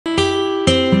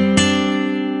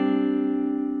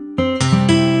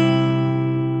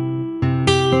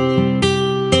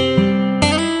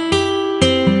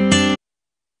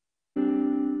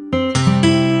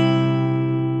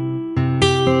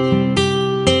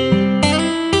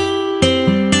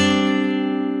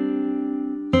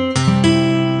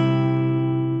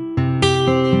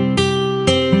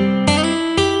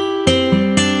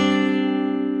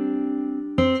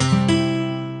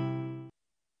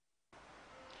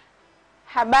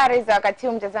Habari za wakati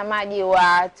huu mtazamaji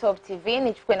wa Top TV,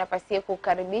 nichukue nafasi hii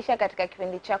kukaribisha katika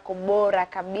kipindi chako bora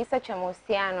kabisa cha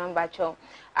mahusiano ambacho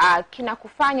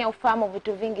kinakufanya ufahamu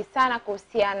vitu vingi sana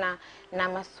kuhusiana na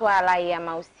masuala ya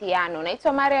mahusiano.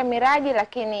 Naitwa Maria Miraji,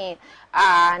 lakini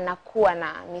nakuwa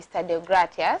na Mr.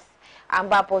 DEOGRATIUS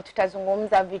ambapo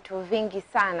tutazungumza vitu vingi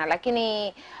sana,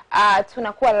 lakini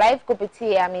tunakuwa live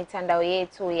kupitia mitandao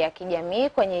yetu ya kijamii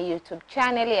kwenye YouTube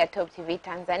channel ya Top TV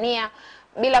Tanzania,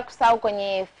 bila kusahau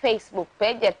kwenye Facebook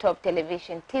page ya Top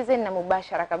Television TZ na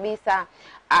mubashara kabisa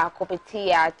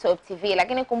kupitia Top TV.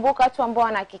 Lakini kumbuka watu ambao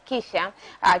wanahakikisha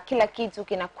kila kitu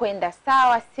kinakwenda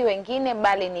sawa si wengine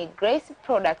bali ni Grace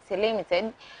Products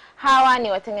Limited. Hawa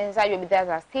ni watengenezaji wa bidhaa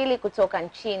za asili kutoka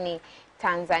nchini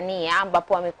Tanzania,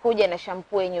 ambapo wamekuja na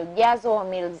shampoo yenye ujazo wa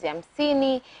mils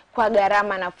 50 kwa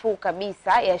gharama nafuu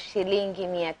kabisa ya shilingi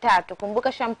 300.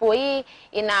 Kumbuka shampoo hii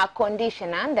ina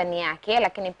conditioner ndani yake,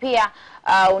 lakini pia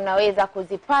unaweza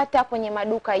kuzipata kwenye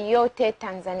maduka yote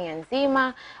Tanzania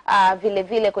nzima, vile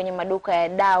vile kwenye maduka ya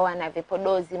dawa na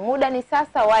vipodozi. Muda ni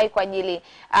sasa, wahi kwa ajili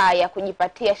ya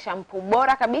kujipatia shampoo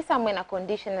bora kabisa ambayo ina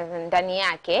conditioner ndani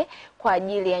yake kwa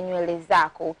ajili ya nywele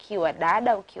zako, ukiwa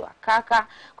dada, ukiwa kaka,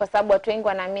 kwa sababu watu wengi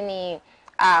wanaamini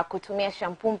kutumia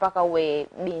shampoo mpaka uwe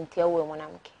binti au uwe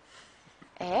mwanamke.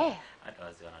 Hata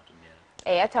wazee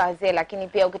wanatumia. Hata wazee, lakini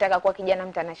pia ukitaka kuwa kijana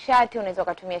mtanashati unaweza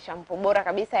kutumia shampoo bora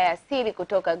kabisa ya asili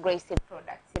kutoka Grace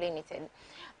Products Limited.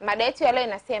 Mada yetu ya leo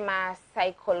inasema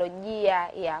saikolojia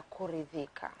ya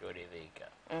kuridhika. Kuridhika.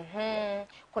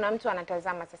 Kuna mtu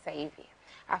anatazama sasa hivi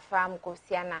afahamu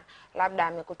kuhusiana, labda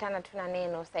amekutana tu na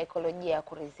neno saikolojia ya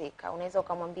kuridhika. Unaweza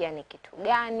ukamwambia ni kitu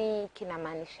gani,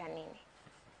 kinamaanisha nini?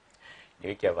 Ni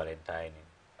wiki ya Valentine,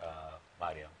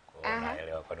 Mariam.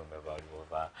 Naelewa kwa nini umevaa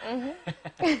ulivyovaa.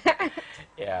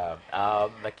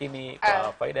 Lakini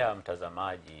kwa faida ya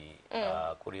mtazamaji,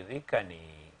 kuridhika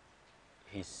ni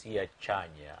hisia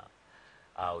chanya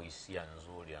au hisia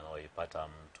nzuri anayoipata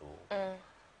mtu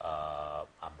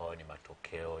ambayo ni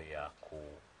matokeo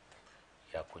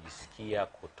ya kujisikia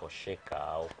kutosheka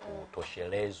au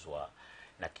kutoshelezwa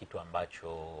na kitu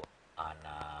ambacho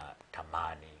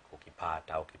anatamani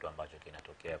kukipata au kitu ambacho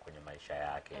kinatokea kwenye maisha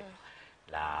yake.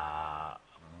 Na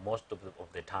most of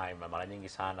the time, mara nyingi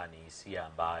sana ni hisia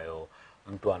ambayo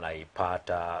mtu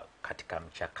anaipata katika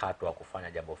mchakato wa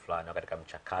kufanya jambo fulani au katika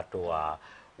mchakato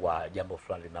wa jambo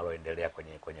fulani linaloendelea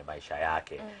kwenye maisha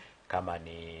yake. Kama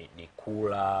ni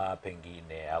kula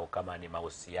pengine, au kama ni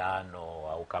mahusiano,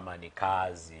 au kama ni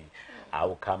kazi,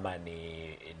 au kama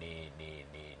ni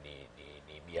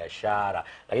biashara.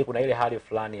 Lakini kuna ile hali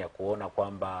fulani ya kuona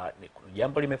kwamba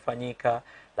jambo limefanyika,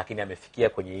 lakini amefikia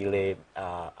kwenye ile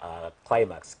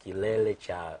climax, kilele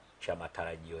cha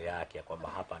matarajio yake, ya kwamba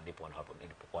hapa ndipo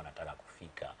nilipokuwa nataka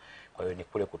kufika. Kwa hiyo ni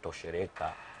kule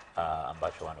kutoshereka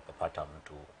ambacho wanapopata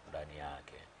mtu ndani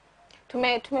yake.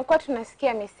 Tumekuwa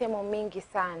tunasikia misemo mingi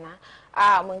sana.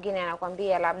 Mwingine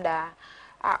anakuambia labda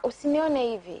usinione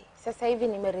hivi, sasa hivi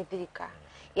nimeridhika.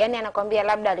 Yaani anakuambia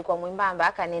labda alikuwa mwembamba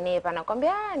akanenepa,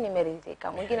 anakuambia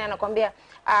nimeridhika. Mwingine anakuambia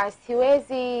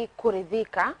siwezi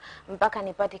kuridhika mpaka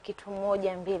nipate kitu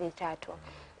 1, 2,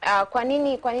 3.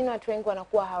 Kwa nini watu wengi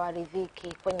wanakuwa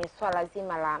hawaridhiki kwenye swala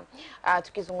zima la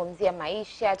tukizungumzia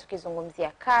maisha,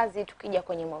 tukizungumzia kazi, tukija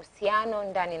kwenye mahusiano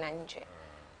ndani na nje?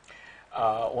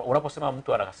 Unaposema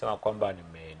mtu anasema kwamba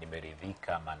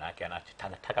nimeridhika, maana yake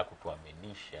anataka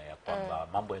kutuaminisha ya kwamba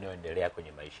mambo yanayoendelea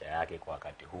kwenye maisha yake kwa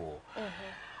wakati huo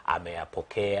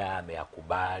ameyapokea,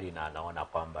 ameyakubali, na anaona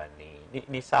kwamba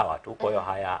ni sawa tu. Kwa hiyo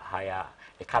haya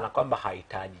ni kana kwamba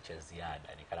hahitaji cha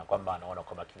ziada, ni kana kwamba anaona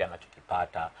kwamba kile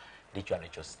anachokipata ndicho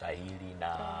anachostahili na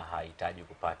hahitaji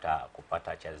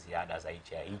kupata cha ziada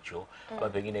zaidi ya hicho. Kwa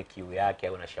pengine kiu yake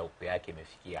au na shauku yake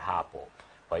imefikia hapo.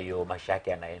 Kwa hiyo maisha yake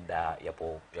yanaenda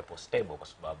yapo stable, kwa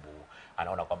sababu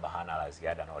anaona kwamba hana la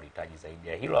ziada na anahitaji zaidi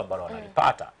ya hilo ambalo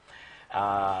analipata.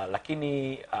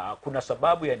 Lakini kuna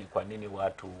sababu yani kwa nini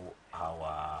watu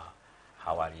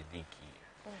hawaridhiki.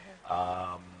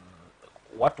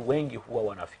 Watu wengi huwa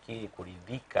wanafikiri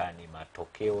kuridhika ni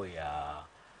matokeo ya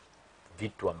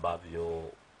vitu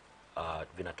ambavyo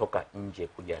vinatoka nje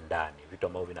kuja ndani, vitu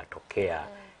ambavyo vinatokea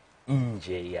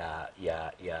nje ya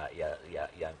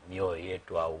mioyo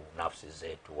yetu au nafsi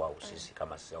zetu au sisi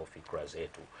kama sisi au fikra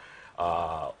zetu.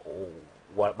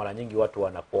 Mara nyingi watu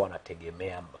wanakuwa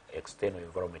wanategemea external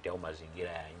environment au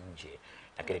mazingira ya nje,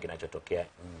 na kile kinachotokea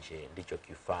nje ndicho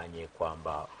kifanye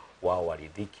kwamba wao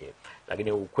waridhike.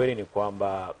 Lakini ukweli ni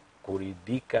kwamba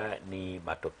kuridhika ni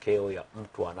matokeo ya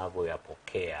mtu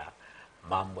anavyoyapokea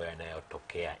mambo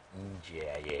yanayotokea nje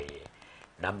ya yeye.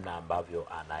 Namna ambavyo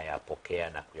anayapokea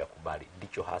na kuyakubali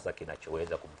ndicho hasa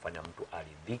kinachoweza kumfanya mtu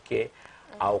aridhike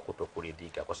au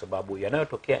kutokuridhika, kwa sababu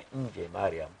yanayotokea nje,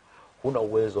 Mariam, huna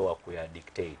uwezo wa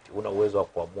kuyadictate, huna uwezo wa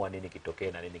kuamua nini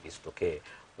kitokee na nini kisitokee,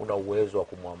 huna uwezo wa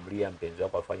kumwamria mpenzi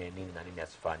wako afanye nini na nini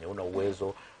asifanye, huna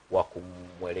uwezo wa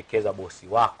kumwelekeza bosi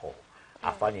wako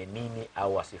afanye nini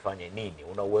au asifanye nini,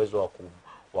 huna uwezo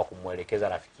wa kumwelekeza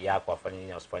rafiki yako afanye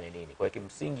nini au asifanye nini. Kwa hiyo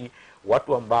kimsingi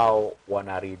watu ambao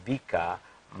wanaridhika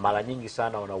mara nyingi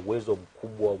sana wana uwezo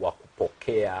mkubwa wa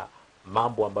kupokea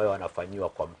mambo ambayo wanafanyiwa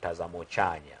kwa mtazamo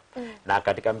chanya. Na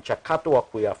katika mchakato wa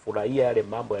kuyafurahia yale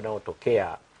mambo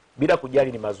yanayotokea bila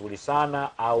kujali ni mazuri sana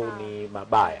au ni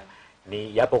mabaya,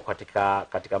 ni yapo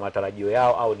katika matarajio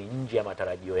yao au ni nje ya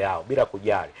matarajio yao, bila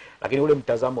kujali, lakini ule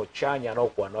mtazamo chanya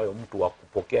anaokuwa nayo mtu wa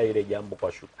kupokea ile jambo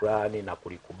kwa shukrani na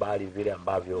kulikubali vile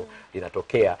ambavyo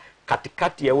linatokea,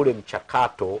 katikati ya ule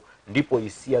mchakato ndipo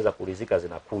hisia za kuridhika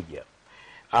zinakuja.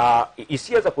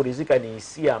 Hisia za kuridhika ni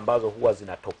hisia ambazo huwa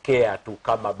zinatokea tu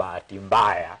kama bahati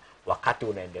mbaya wakati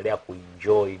unaendelea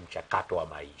kuenjoy mchakato wa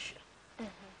maisha.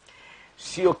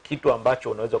 Sio kitu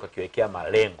ambacho unaweza ukakiwekea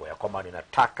malengo ya kwamba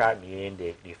ninataka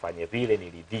niende nifanye vile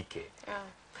niridhike.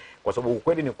 Kwa sababu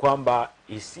ukweli ni kwamba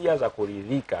hisia za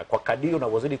kuridhika kwa kadiri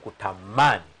unavyozidi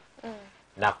kutamani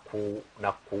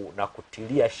na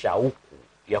kutilia shauku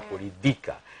ya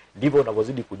kuridhika, ndivyo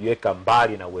unavyozidi kujiweka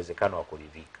mbali na uwezekano wa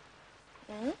kuridhika.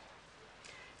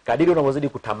 Kadiri unavyozidi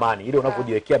kutamani, ile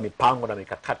unavyojiwekea mipango na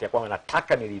mikakati ya kwamba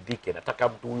nataka niridhike, nataka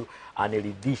mtu huyu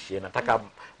aniridhishe, nataka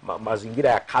mazingira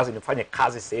ya kazi nifanye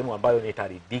kazi sehemu ambayo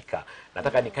nitaridhika,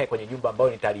 nataka nikae kwenye nyumba ambayo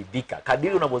nitaridhika.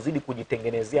 Kadiri unavyozidi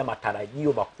kujitengenezea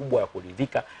matarajio makubwa ya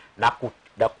kuridhika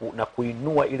na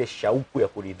kuinua ile shauku ya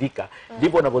kuridhika,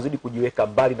 ndivyo unavyozidi kujiweka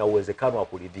mbali na uwezekano wa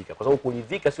kuridhika. Kwa sababu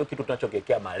kuridhika sio kitu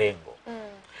tunachokiwekea malengo.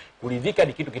 Kuridhika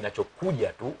ni kitu kinachokuja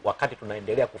tu wakati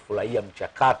tunaendelea kufurahia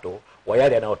mchakato wa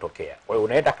yale yanayotokea. Kwa hiyo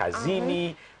unaenda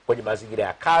kazini, kwenye mazingira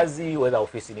ya kazi, whether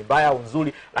ofisi ni mbaya au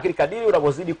nzuri, lakini kadiri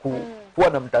unavyozidi kuwa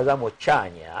na mtazamo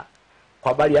chanya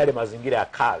kwa habari yale mazingira ya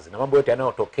kazi na mambo yote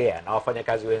yanayotokea na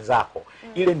wafanyakazi wenzako,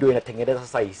 ile ndio inatengeneza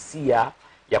sasa hisia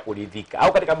ya kuridhika.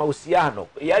 Au katika mahusiano,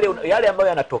 yale ambayo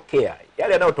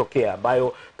yanayotokea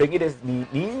ambayo pengine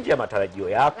ni nje ya matarajio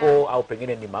yako au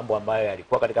pengine ni mambo ambayo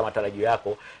yalikuwa katika matarajio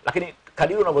yako, lakini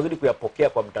kadiri unavyozidi kuyapokea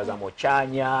kwa mtazamo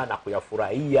chanya na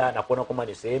kuyafurahia na kuona kama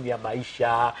ni sehemu ya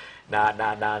maisha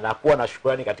na kuwa na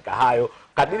shukrani katika hayo,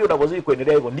 kadiri unavyozidi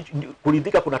kuendelea hivyo,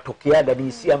 kuridhika kunatokea. Ni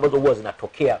hisia ambazo huwa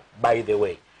zinatokea by the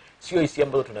way, sio hisia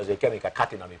ambazo tunaziwekea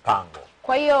mikakati na mipango.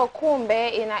 Kwa hiyo kumbe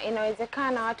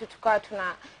inawezekana watu tukawa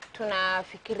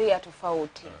tunafikiria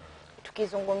tofauti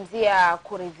tukizungumzia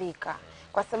kuridhika,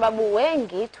 kwa sababu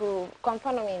wengi kwa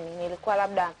mfano mimi nilikuwa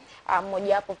labda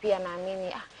mmoja wapo pia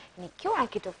naamini nikiwa na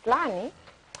kitu fulani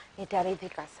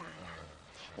nitaridhika sana,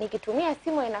 nikitumia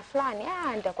simu ina fulani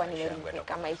nitakuwa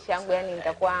nimeridhika, maisha yangu yani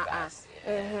nitakuwa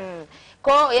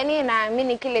Kwa yani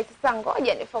naamini kile sasa,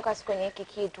 ngoja ni focus kwenye hiki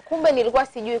kitu. Kumbe nilikuwa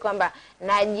sijui kwamba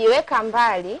najiweka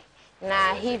mbali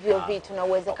na hivyo vitu na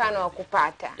uwezekano wa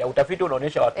kupata. Ya utafiti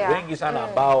unaonyesha watu wengi sana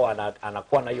ambao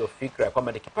anakuwa na hiyo fikra ya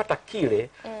kwamba nikipata kile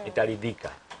nitaridhika.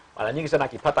 Mara nyingi sana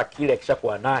akipata kile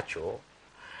akishakuwa nacho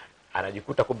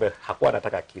anajikuta kumbe hakuwa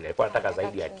anataka kile, alikuwa anataka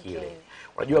zaidi ya kile.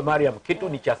 Unajua Mariam, kitu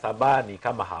ni cha thamani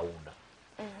kama hauna.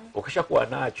 Ukishakuwa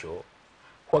nacho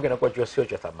kwa kinakuwa sio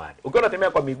cha thamani. Ukiwa unatembea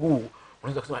kwa miguu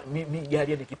unaweza kusema mimi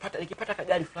gari nikipata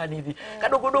kagari fulani hivi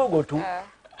kadogo tu,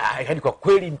 yaani kwa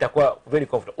kweli nitakuwa very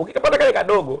comfortable. Ukipata kale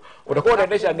kadogo utakuwa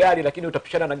unaendesha gari lakini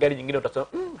utapishana na gari nyingine, utasema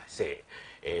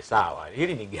sawa,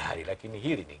 hili ni gari lakini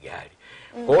hili ni gari.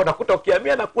 Kwa hiyo unakuta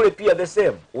ukihamia na kule pia the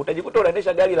same, utajikuta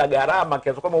unaendesha gari la gharama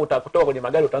kiasi kwamba utakutoka kwenye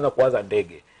magari utaanza kuwaza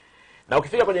ndege. Na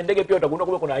ukifika kwenye ndege pia utagundua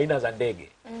kwamba kuna aina za ndege.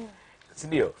 Si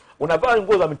ndio? Unavaa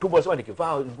nguo za mitumba unasema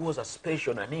nikivaa nguo za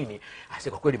special na nini,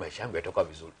 kwa kweli maisha yangu yatakuwa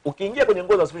vizuri. Ukiingia kwenye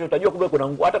nguo za special utajua kumbe kuna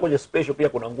nguo, hata kwenye special pia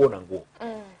kuna nguo na nguo.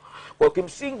 Kwa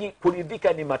kimsingi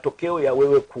kuridhika ni matokeo ya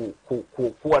wewe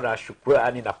kuwa na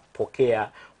shukrani na kupokea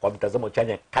kwa mtazamo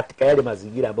chanya katika yale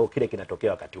mazingira ambayo kile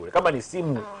kinatokea wakati ule. Kama ni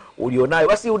simu ulionayo,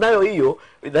 basi unayo hiyo,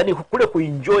 yani kule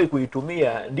kuenjoy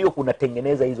kuitumia ndio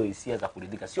kunatengeneza hizo hisia za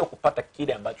kuridhika, sio kupata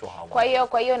kile ambacho hauna.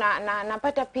 Kwa hiyo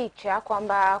napata picha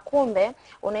kwamba kumbe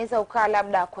unaweza ukaa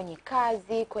labda kwenye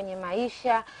kazi, kwenye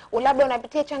maisha, labda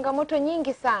unapitia changamoto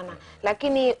nyingi sana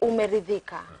lakini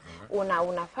umeridhika.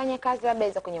 Unafanya kazi labda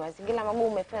hizo kwenye mazingira magumu,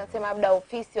 umefanya sema labda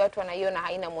ofisi watu wanaiona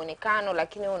haina muonekano,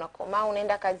 lakini unakomaa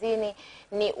unaenda kazini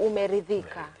ni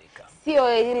umeridhika.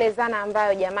 Sio ile zana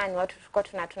ambayo jamani watu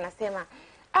tulikuwa tunasema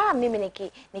mimi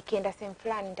nikienda sehemu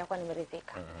fulani nitakuwa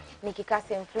nimeridhika. Nikikaa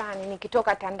sehemu fulani,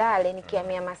 nikitoka Tandale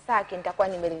nikihamia Masaki nitakuwa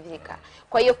nimeridhika.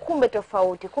 Kwa hiyo kumbe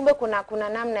tofauti. Kumbe kuna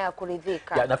namna ya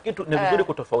kuridhika. Ya, nafikiri ni vizuri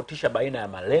kutofautisha baina ya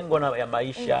malengo ya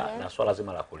maisha na swala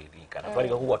zima la kuridhika. Nafikiri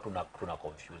huwa tuna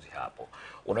confuse hapo.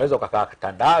 Unaweza ukakaa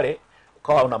Tandale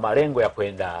ukawa una malengo ya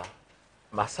kwenda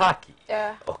Masaki.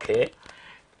 Okay?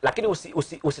 Lakini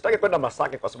usitake kwenda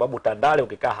Masaki kwa sababu Tandale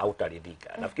ukikaa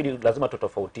hautaridhika. Nafikiri lazima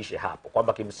tutofautishe hapo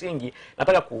kwamba kimsingi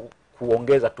nataka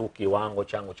kuongeza tu kiwango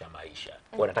changu cha maisha.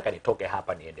 Kwa nataka nitoke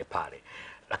hapa niende pale.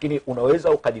 Lakini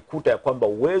unaweza ukajikuta ya kwamba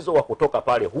uwezo wa kutoka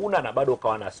pale huna na bado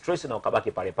ukawa na stress na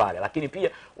ukabaki pale pale. Lakini pia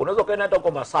unaweza ukaenda hata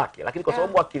huko Masaki, lakini kwa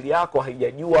sababu akili yako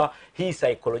haijajua hii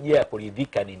saikolojia ya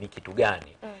kuridhika ni kitu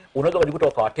gani. Unaweza ukajikuta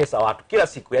ukawatesa watu kila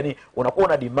siku. Yani unakuwa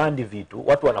una demand vitu,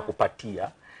 watu wanakupatia,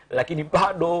 lakini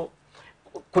bado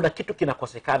kuna kitu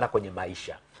kinakosekana kwenye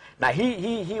maisha. Na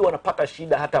hii wanapata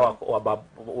shida hata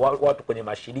watu kwenye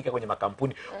mashirika, kwenye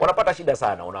makampuni, wanapata shida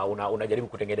sana. Unajaribu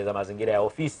kutengeneza mazingira ya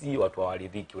ofisi, watu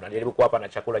hawaridhiki. Unajaribu kuwapa na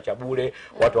chakula cha bure,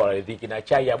 watu hawaridhiki, na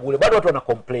chai ya bure, bado watu wana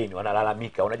complain,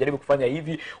 wanalalamika. Unajaribu kufanya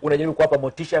hivi, unajaribu kuwapa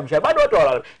motisha ya mshahara, bado watu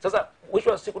wanalalamika. Sasa mwisho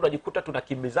wa siku tunajikuta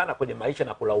tunakimbizana kwenye maisha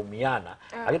na kulaumiana.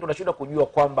 Lakini tunashindwa kujua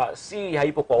kwamba siri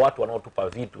haipo kwa watu wanaotupa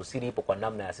vitu, siri ipo kwa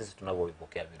namna ya sisi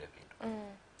tunavyovipokea vile vitu.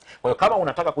 Kwa hiyo kama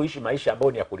unataka kuishi maisha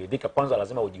ambayo ni ya kuridhika, kwanza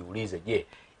lazima ujiulize, je,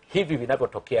 hivi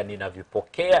vinavyotokea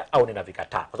ninavipokea au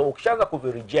ninavikataa? Kwa sababu ukishaanza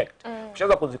kuvireject,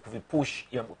 ukishaanza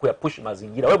kuyapush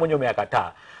mazingira, wewe mwenyewe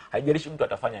umeyakataa, haijalishi mtu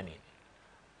atafanya nini.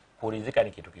 Kuridhika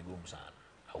ni kitu kigumu sana.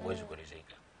 Hauwezi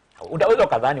kuridhika. Unaweza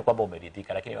kadhani kwamba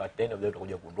umeridhika, lakini at the end of the day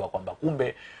utakuja kugundua kwamba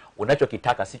kumbe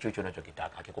unachokitaka sicho hicho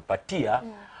unachokitaka. Akikupatia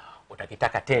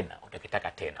utakitaka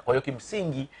tena. Kwa hiyo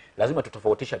kimsingi lazima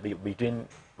tutofautisha between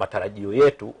matarajio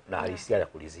yetu na halisia ya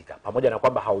kuridhika. Pamoja na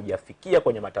kwamba haujafikia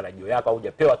kwenye matarajio yako, au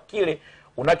hujapewa kile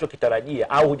unachokitarajia,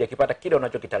 au hujakipata kile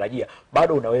unachokitarajia,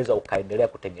 bado unaweza ukaendelea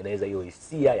kutengeneza hiyo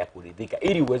hisia ya kuridhika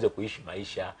ili uweze kuishi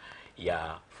maisha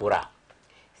ya furaha.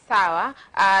 Sawa,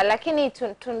 lakini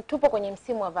tupo kwenye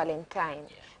msimu wa Valentine,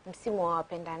 msimu wa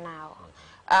wapendanao.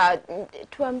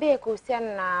 Tuambie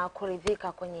kuhusiana na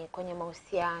kuridhika kwenye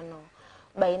mahusiano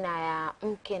baina ya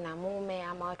mke na mume,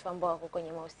 ama watu ambao wako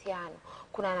kwenye mahusiano.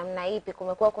 Kuna namna ipi?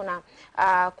 Kumekuwa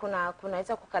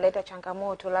kunaweza kukaleta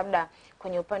changamoto labda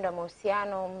kwenye upande wa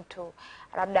mahusiano, mtu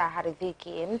labda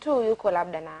haridhiki. Mtu yuko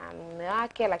labda na mume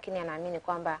wake, lakini anaamini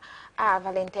kwamba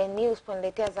Valentine hii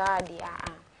usiponiletea zawadi,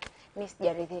 mimi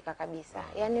sijaridhika kabisa.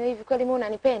 Yaani hivi kweli mimi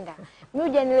unanipenda? Mimi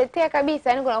hujaniletea kabisa.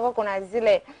 Yaani kuna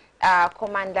zile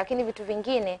command, lakini vitu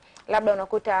vingine labda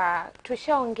unakuta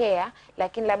tushaongea,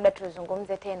 lakini labda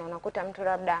tuzungumze tena. Unakuta mtu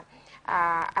labda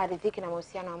aridhiki na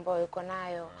mahusiano ambayo yuko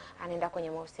nayo, anaenda kwenye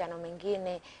mahusiano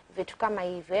mengine, vitu kama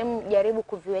hivyo. Hem, jaribu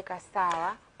kuviweka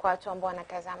sawa kwa watu ambao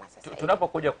wanatazama sasa hivi.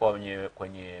 Tunapokuja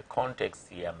kwenye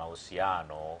context ya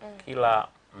mahusiano, kila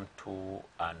mtu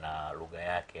ana lugha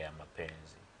yake ya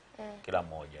mapenzi. Kila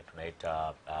mmoja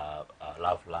tunaita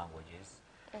love languages.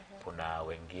 Kuna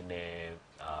wengine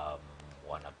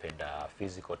wanapenda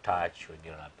physical touch,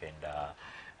 wengine wanapenda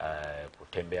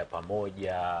kutembea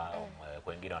pamoja,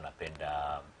 wengine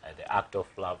wanapenda the act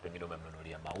of love, wengine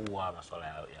umemnunulia maua, masuala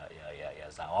ya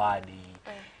zawadi,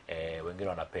 wengine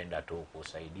wanapenda tu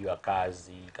kusaidiwa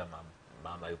kazi, kama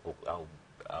mama yupo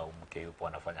au mke yupo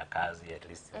anafanya kazi, at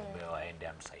least mume aende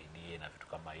amsaidie na vitu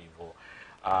kama hivyo.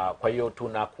 Kwa hiyo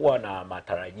tunakuwa na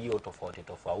matarajio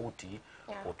tofauti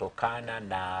kutokana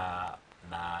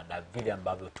na vile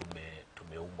ambavyo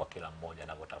tumeumbwa, kila mmoja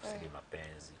anavyotafsiri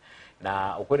mapenzi.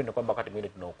 Na ukweli ni kwamba wakati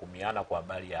mwingine tunahukumiana kwa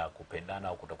habari ya kupendana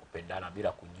au kutokupendana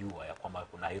bila kujua ya kwamba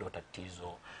kuna hilo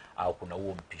tatizo au kuna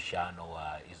huo mpishano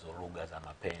wa hizo lugha za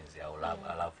mapenzi au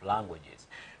love languages.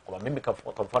 Kwa mimi,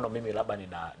 kwa mfano mimi labda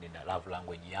nina love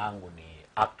language yangu ni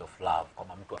act of love,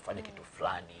 kama mtu afanye kitu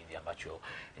fulani hivi ambacho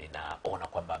ninaona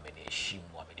kwamba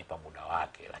ameniheshimu, amenipa muda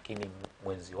wake. Lakini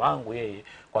mwenzi wangu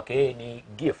kwake yeye ni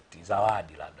gift,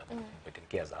 zawadi, labda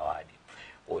kumpelekea zawadi.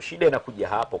 Shida inakuja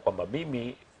hapo kwamba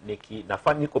mimi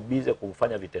niko busy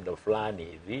kufanya vitendo fulani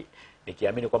hivi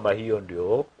nikiamini kwamba hiyo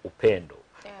ndio upendo.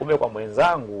 Kumbe kwa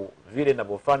mwenzangu vile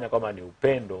ninavyofanya kama ni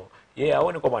upendo, yeye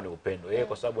haoni kama ni upendo. Yeye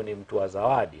kwa sababu ni mtu wa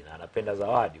zawadi na anapenda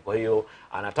zawadi, kwa hiyo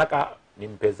anataka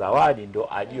nimpe zawadi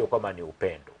ndio ajue kama ni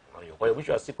upendo. Kwa hiyo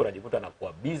mwisho wa siku najikuta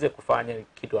nakuwa busy kufanya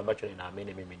kitu ambacho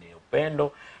ninaamini mimi ni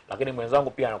upendo, lakini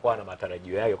mwenzangu pia anakuwa na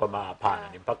matarajio yake kwamba hapana,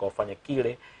 ni mpaka ufanye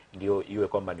kile ndio iwe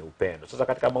kwamba ni upendo. Sasa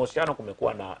katika mahusiano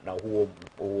kumekuwa na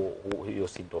hiyo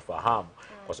sintofahamu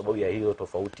kwa sababu ya hiyo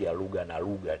tofauti ya lugha na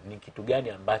lugha. Ni kitu gani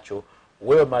ambacho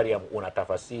wewe Mariam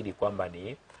unatafasiri kwamba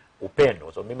ni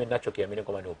upendo. So mimi ninachokiamini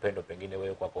kwamba ni upendo, pengine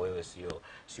wewe kwako wewe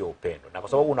sio upendo. Na kwa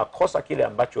sababu unakosa kile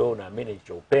ambacho wewe unaamini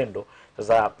ni upendo,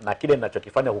 sasa na kile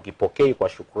ninachokifanya ukipokei kwa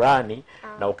shukrani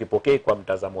na ukipokei kwa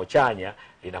mtazamo chanya,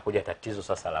 linakuja tatizo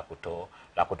sasa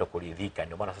la kutokuridhika.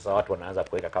 Ndio maana sasa watu wanaanza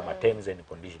kuweka kama terms and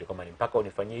conditions, kama ni mpaka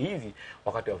unifanyie hivi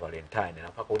wakati wa Valentine, na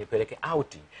mpaka unipeleke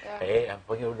out,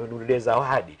 mpaka ununulie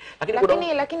zawadi.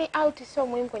 Lakini out sio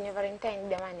muhimu kwenye Valentine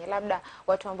jamani. Labda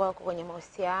watu ambao wako kwenye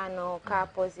mahusiano,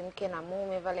 couples, mke na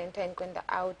mume, Valentine kwenda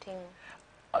outing.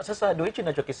 Sasa ndio hichi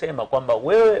ninachokisema kwamba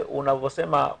wewe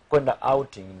unavyosema kwenda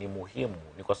outing ni muhimu,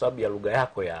 ni kwa sababu ya lugha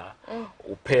yako ya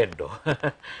upendo.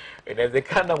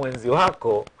 Inawezekana mwenzi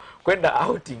wako kwenda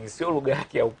outing sio lugha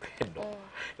yake ya upendo.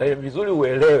 Na ni vizuri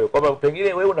uelewe kwamba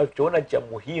pengine wewe unachoona cha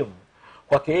muhimu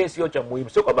kwake yeye sio cha muhimu.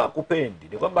 Sio kwamba akupendi,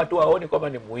 ni kwamba tu aone kwamba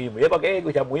ni muhimu. Yeye kwake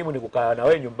yeye cha muhimu ni kukaa na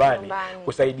wewe nyumbani,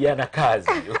 kusaidiana kazi.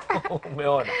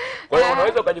 Umeona? Kwa hiyo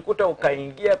unaweza ukajikuta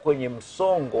ukaingia kwenye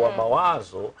msongo wa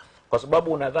mawazo kwa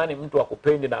sababu unadhani mtu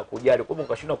akupendi na kujali, kumbe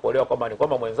ukashindwa kuelewa kwamba ni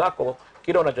kwamba mwenzako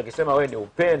kile unachokisema wewe ni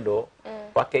upendo,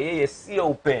 kwake yeye sio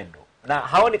upendo. Na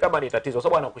haoni kama ni tatizo, kwa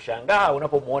sababu anakushangaa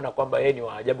unapomuona kwamba yeye ni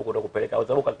wa ajabu kutokupeleka au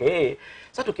sababu kwake yeye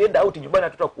sasa tukienda out nyumbani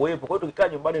hatutakuwepo. Kwa hiyo tukikaa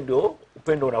nyumbani ndio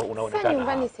upendo unaonekana. Sasa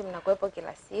nyumbani si mnakuwepo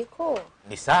kila siku?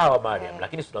 Ni sawa Mariam,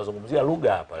 lakini tunazungumzia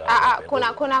lugha hapa.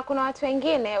 Kuna watu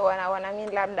wengine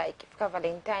wanaamini labda ikifika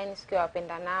Valentine siku ya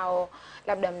wapenda nao,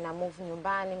 labda mna move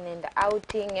nyumbani, mnaenda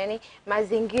outing, yani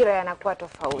mazingira yanakuwa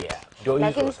tofauti.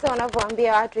 Lakini sasa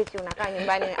unavyoambia watu eti unakaa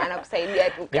nyumbani anakusaidia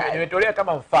tu kazi. Nimetolea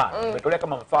kama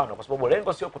mfano, kwa sababu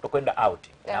lengo sio kutokwenda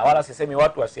outing. Na wala sisemi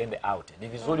watu wasiende outing. Ni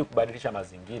vizuri kubadilisha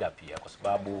mazingira pia, kwa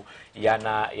sababu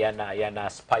yana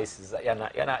spices,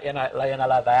 yana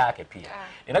ladha yake pia.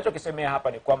 Ninachokisemea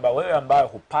hapa ni kwamba wewe ambaye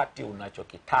hupati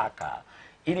unachokitaka,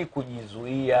 ili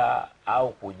kujizuia au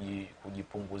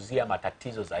kujipunguzia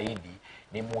matatizo zaidi,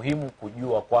 ni muhimu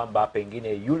kujua kwamba pengine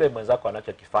yule mwenzako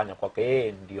anachokifanya kwake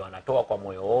yeye ndio anatoa kwa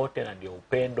moyo wote na ndio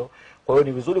upendo. Kwa hiyo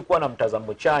ni vizuri kuwa na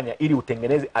mtazamo chanya ili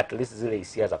utengeneze at least zile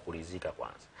hisia za kuridhika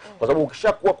kwanza. Kwa sababu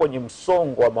ukishakuwa kwenye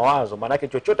msongo wa mawazo, maana yake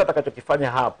chochote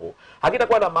atakachokifanya hapo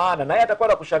hakitakuwa na maana, na yeye atakuwa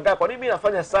anakushangaa kwa nini mimi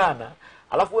nafanya sana,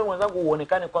 alafu wewe mwenzangu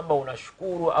uonekane kwamba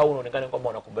unashukuru au uonekane kwamba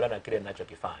unakubaliana na kile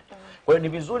ninachokifanya. Kwa hiyo ni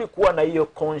vizuri kuwa na hiyo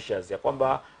conscious ya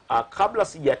kwamba kabla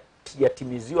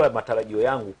sijatimiziwa matarajio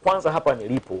yangu, kwanza hapa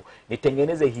nilipo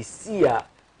nitengeneze hisia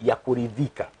ya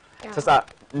kuridhika. Sasa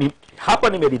hapa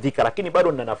nimeridhika, lakini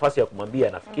bado nina nafasi ya kumwambia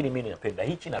nafikiri mimi napenda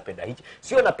hichi.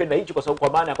 Sio napenda hichi kwa sababu kwa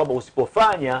maana ya kwamba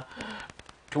usipofanya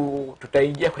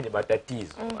tutaingia kwenye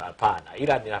matatizo. Hapana.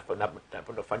 Ila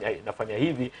nafanya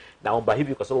hivi, naomba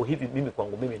hivi kwa sababu hivi mimi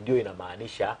kwangu mimi ndio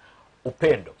inamaanisha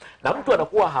upendo. Na mtu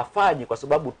anakuwa hafanyi kwa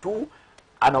sababu tu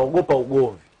anaogopa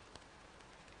ugomvi.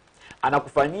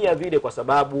 Anakufanyia vile kwa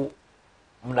sababu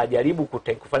mnajaribu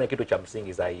kufanya kitu cha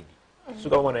msingi zaidi. Sio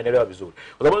kama unaelewa vizuri.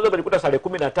 Kwa sababu unaweza kulikuta tarehe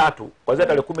 13, kuanzia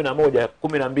tarehe 11,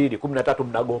 12, 13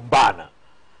 mnagombana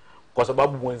kwa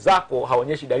sababu mwenzako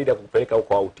haonyeshi dalili ya kukupeleka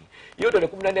huko outing. Hiyo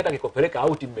tarehe 14 hata kikupeleka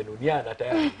outing mmenuniana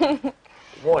tayari.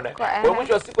 Umeona? Kwa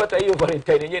mwisho wa siku hata hiyo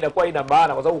Valentine yenyewe inakuwa ina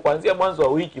maana, kwa sababu kuanzia mwanzo wa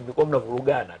wiki mlikuwa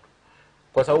mnavurugana tu.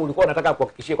 Kwa sababu ulikuwa unataka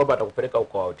kuhakikishia kwamba atakupeleka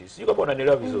huko outing. Sio kama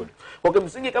unanielewa vizuri. Kwa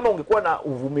kimsingi kama ungekuwa na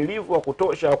uvumilivu wa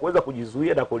kutosha wa kuweza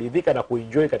kujizuia na kuridhika na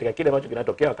kuenjoy katika kile ambacho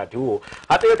kinatokea wakati huo,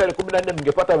 hata hiyo tarehe 14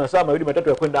 mngepata masaa mawili matatu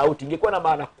ya kwenda outing, ingekuwa na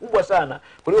maana kubwa sana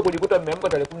kuliko kujikuta mmeamka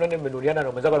tarehe 14 mmenuniana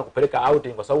na mwenzako anakupeleka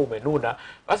outing kwa sababu umenuna.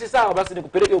 Basi sawa, basi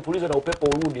nikupeleke upulizo na upepo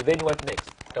urudi, then what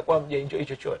next? Utakuwa mjaenjoy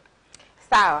chochote.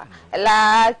 Sawa.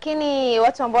 Lakini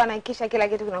watu ambao wanahakikisha kila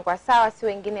kitu kinakuwa sawa si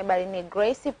wengine bali ni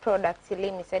Grace Products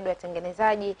Limited,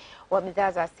 watengenezaji wa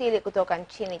bidhaa za asili kutoka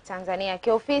nchini Tanzania.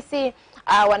 Kiofisi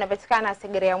wanapatikana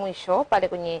Segerea mwisho pale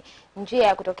kwenye njia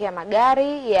ya kutokea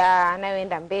magari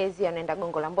yanayoenda Mbezi, yanaenda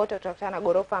Gongo la Mboto, utakutana na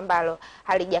gorofa ambalo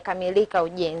halijakamilika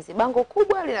ujenzi. Bango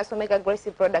kubwa linasomeka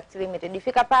Grace Products Limited.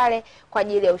 Fika pale kwa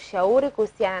ajili ya ushauri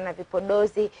kuhusiana na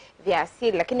vipodozi vya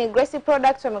asili. Lakini Grace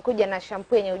Products wamekuja na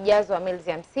shampoo yenye ujazo wa ml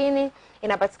 50,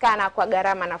 inapatikana kwa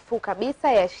gharama nafuu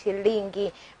kabisa ya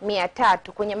shilingi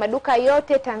 300 kwenye maduka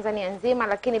yote Tanzania nzima,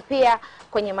 lakini pia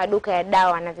kwenye maduka ya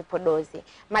dawa na vipodozi.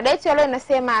 Mada yetu leo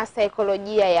inasema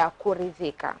saikolojia ya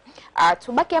kuridhika.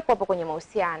 Tubaki hapo kwenye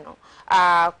mahusiano.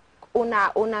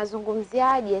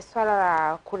 Unazungumziaje swala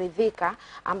la kuridhika,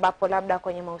 ambapo labda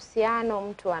kwenye mahusiano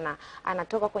mtu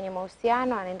anatoka kwenye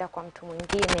mahusiano anaenda kwa mtu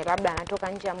mwingine, labda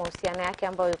anatoka nje ya mahusiano yake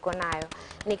ambayo yuko nayo?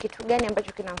 Ni kitu gani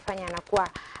ambacho kinamfanya anakuwa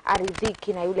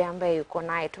aridhiki na yule ambaye yuko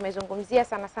naye? Tumezungumzia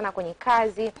sana kwenye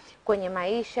kazi, kwenye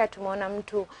maisha, tumeona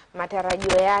mtu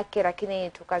matarajio yake, lakini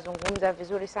tukazungumza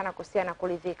vizuri sana kuhusiana na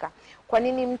kuridhika. Kwa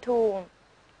nini mtu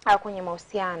kwenye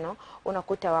mahusiano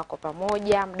unakuta wako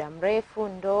pamoja muda mrefu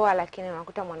ndoa, lakini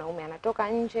unakuta mwanaume anatoka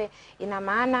nje, ina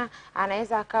maana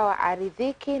anaweza akawa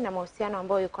aridhiki na mahusiano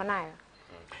ambayo yuko nayo.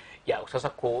 Ya, sasa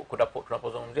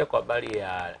tunapozungumzia kwa habari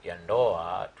ya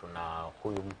ndoa, tuna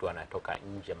huyu mtu anatoka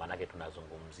nje, maanake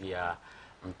tunazungumzia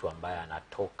mtu ambaye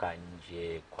anatoka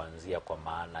nje kuanzia kwa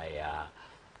maana ya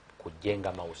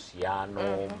kujenga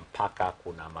mahusiano mpaka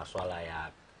kuna masuala ya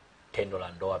tendo la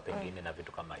ndoa pengine na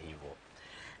vitu kama hivyo.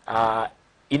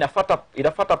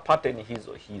 Inafuata pattern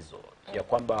hizo ya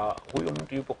kwamba huyu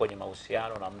mtu yupo kwenye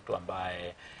mahusiano na mtu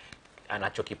ambaye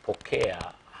anachokipokea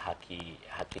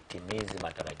hakitimizi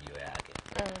matarajio yake.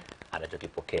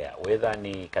 Anachokipokea whether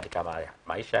ni katika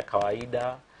maisha ya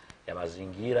kawaida ya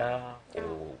mazingira,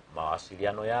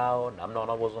 mawasiliano yao, namna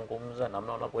wanavyozungumza,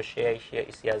 namna wanavyoshare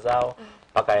hisia zao,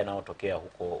 mpaka yanayotokea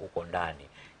huko ndani,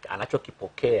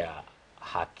 anachokipokea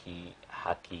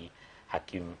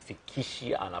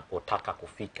hakimfikishi anapotaka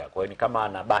kufika. Kwa hiyo ni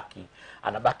kama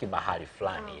anabaki mahali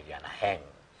fulani hivi, ana hang.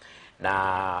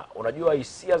 Na unajua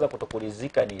hisia za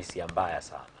kutokulizika ni hisia mbaya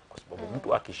sana, kwa sababu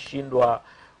mtu akishindwa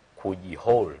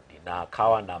kujihold na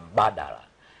akawa na mbadala,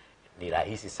 ni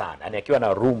rahisi sana. Yaani akiwa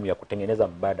na room ya kutengeneza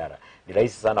mbadala, ni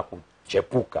rahisi sana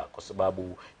kuchepuka, kwa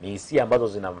sababu ni hisia ambazo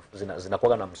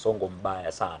zinakuwa na msongo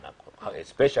mbaya sana,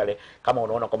 especially kama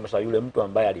unaona kwamba yule mtu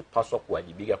ambaye alipaswa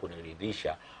kuwajibika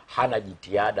kuniridhisha hana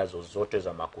jitihada zozote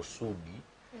za makusudi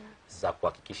za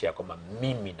kuhakikisha kwamba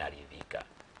mimi naridhika.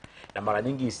 Na mara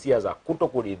nyingi hisia za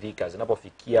kutokuridhika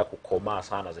zinapofikia kukomaa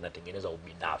sana zinatengeneza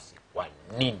ubinafsi. Kwa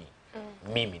nini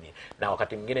mimi ni? Na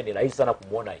wakati mwingine ni rahisi sana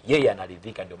kumuona yeye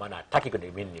anaridhika, ndio maana hataki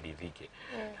mimi niridhike.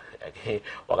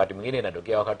 Wakati mwingine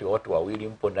inatokea wakati watu wawili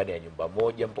mpo ndani ya nyumba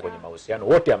moja, mpo kwenye mahusiano,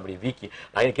 wote amridhiki,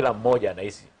 lakini kila mmoja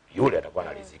anahisi yule atakuwa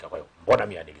anaridhika. Kwa hiyo mbona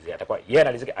mimi aniridhike? Atakuwa yeye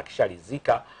anaridhika,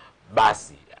 akisharidhika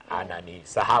basi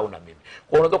ananisahau na mimi.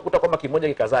 Kwa unaweza kukuta kwamba kimoja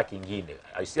kikazaa kingine.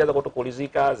 Hisia za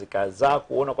kutokulizika zikazaa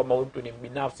kuona kwamba mtu ni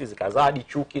binafsi, zikazaa hadi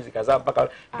chuki, zikazaa mpaka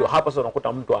ndio hapo sasa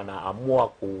unakuta mtu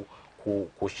anaamua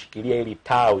kushikilia ili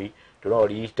tawi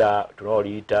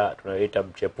tunaloita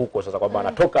mchepuko. Sasa kwamba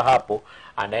anatoka hapo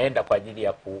anaenda kwa ajili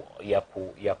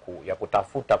ya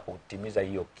kutafuta kutimiza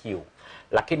hiyo kiu.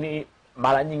 Lakini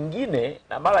mara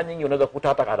nyingi unaweza kukuta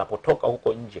hata anapotoka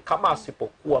huko nje, kama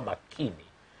asipokuwa makini,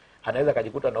 anaweza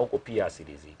kujikuta na huko pia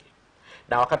asiridhike.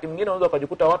 Na wakati mwingine unaweza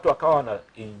kujikuta watu wakawa wana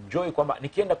enjoy kwamba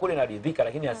nikienda kule naridhika,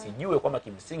 lakini asijue kwamba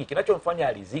kimsingi kinachomfanya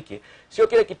aridhike sio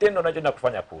kile kitendo anachoenda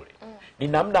kufanya kule. Ni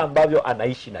namna ambavyo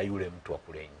anaishi na yule mtu wa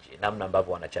kule nje, namna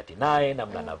ambavyo anachati naye,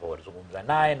 namna anavyozungumza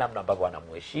naye, namna ambavyo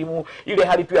anamheshimu. Ile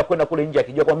hali tu ya kwenda kule nje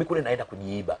akijua kwamba mimi kule naenda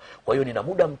kujiiba, kwa hiyo nina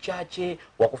muda mchache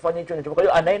wa kufanya hicho ninacho. Kwa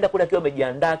hiyo anaenda kule akiwa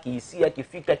amejiandaa kihisia,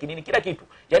 kifikra, kinini, kila kitu.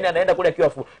 Yaani anaenda kule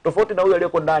akiwa tofauti na huyo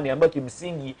aliyeko ndani ambaye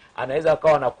kimsingi anaweza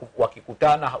akawa na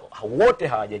wakikutana wote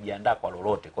hawajajiandaa kwa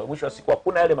lolote. Kwa mwisho wa siku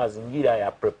hakuna yale mazingira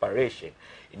ya preparation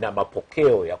na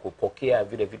mapokeo ya kupokea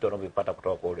vile vitu anavyopata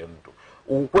kutoka kwa yule mtu.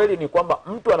 Ukweli ni kwamba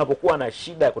mtu anapokuwa na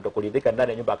shida ya kutokuridhika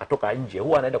ndani ya nyumba akatoka nje,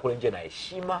 huwa anaenda kule nje na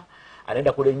heshima,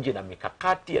 anaenda kule nje na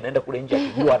mikakati, anaenda kule nje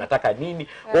akijua anataka nini.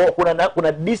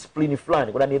 Kuna discipline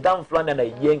fulani, kuna nidhamu fulani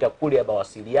anaijenga kule ya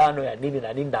mawasiliano ya nini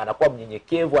na nini, na anakuwa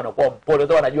mnyenyekevu, anakuwa mpole,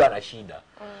 ndio anajua ana shida.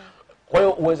 Kwa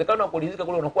hiyo uwezekano wa kuridhika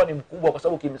kule unakuwa ni mkubwa, kwa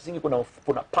sababu kimsingi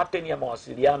kuna pattern ya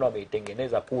mawasiliano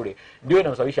ameitengeneza kule, ndio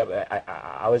inamsababisha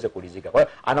aweze kuridhika. Kwa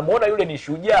hiyo anamuona yule ni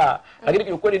shujaa, lakini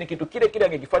kiukweli ni kitu kile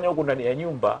angekifanya huko ndani ya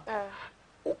nyumba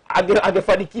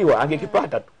angefanikiwa,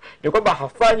 angekipata tu. Ni kwamba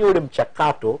hafanyi ule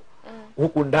mchakato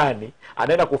huku ndani,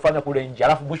 anaenda kufanya kule nje,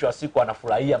 alafu mwisho wa siku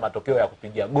anafurahia matokeo ya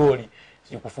kupiga goli,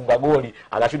 si kufunga goli,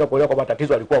 anashinda kuelewa kwamba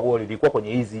tatizo alikuwa goli lilikuwa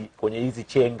kwenye hizi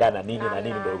chenga na nini na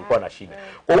nini, ndio ilikuwa na shida.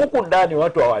 Kwa huku ndani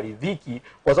watu hawaridhiki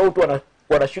kwa sababu tu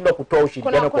wanashindwa kutoa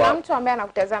ushirikiano. Kuna mtu ambaye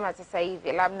anakutazama sasa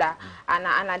hivi, labda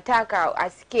anataka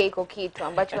asikie iko kitu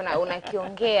ambacho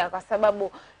unakiongea, kwa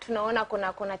sababu tunaona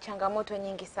kuna changamoto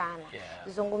nyingi sana.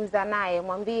 Zungumza naye,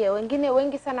 mwambie.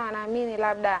 Wengi sana wanaamini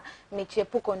labda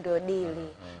michepuko ndio dili,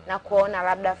 na kuona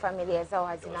labda familia zao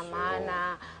hazina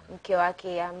maana, mke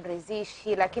wake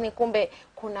amridhishi, lakini kumbe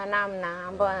kuna namna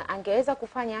ambayo angeweza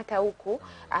kufanya hata huku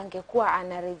angekuwa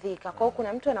anaridhika. Kwa hiyo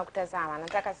kuna mtu anakutazama,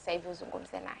 nataka sasa hivi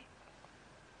uzungumze naye.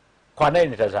 Kwa nini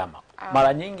nitazama?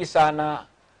 Mara nyingi sana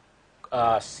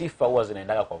sifa huwa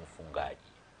zinaendaga kwa mfungaji.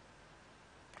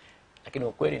 Lakini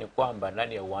ukweli ni kwamba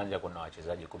ndani ya uwanja kuna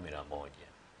wachezaji 11.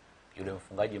 Yule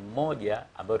mfungaji mmoja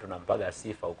ambaye tunampaga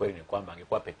sifa, ukweli ni kwamba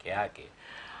angekuwa peke yake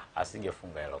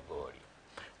asingefunga hilo goli.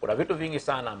 Kuna vitu vingi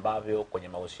sana ambavyo kwenye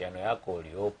mahusiano yako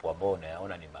uliopo ambao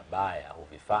unayaona ni mabaya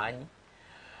huvifanyi,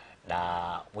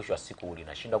 na mwisho wa siku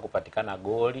linashindwa kupatikana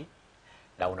goli,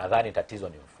 na unadhani tatizo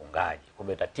ni mfungaji.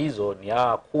 Kumbe tatizo ni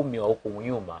hawa 10 wa huku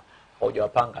nyuma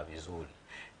hujawapanga vizuri.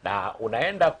 Na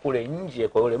unaenda kule nje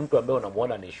kwa yule mtu ambaye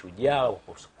unamuona ni shujaa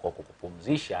kwa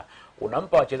kukupumzisha,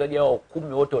 unampa wachezaji hao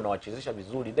 10 wote unawachezesha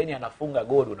vizuri, then anafunga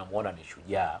goli, unamuona ni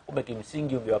shujaa. Kumbe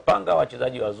kimsingi ungewapanga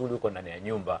wachezaji wazuri huko ndani ya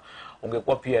nyumba,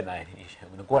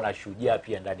 ungekuwa na shujaa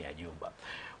pia ndani ya nyumba.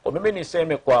 Kwa mimi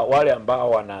niseme kwa wale ambao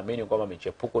wanaamini kwamba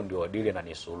michepuko ndio dili na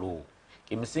ni suluhu.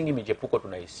 Kimsingi michepuko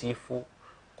tunaisifu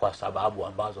kwa sababu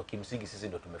ambazo kimsingi sisi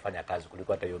ndio tumefanya kazi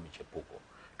kuliko hata hiyo michepuko.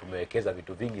 Tumewekeza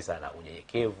vitu vingi sana: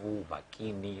 unyenyekevu,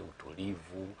 makini,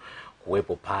 utulivu,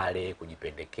 kuwepo pale,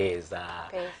 kujipendekeza,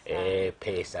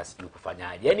 pesa sijui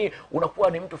kufanyaje. Yaani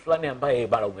unakuwa ni mtu fulani ambaye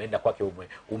bala umeenda kwake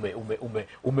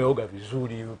umeoga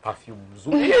vizuri, perfume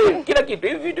nzuri, kila kitu,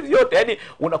 hivi vitu vyote. Yaani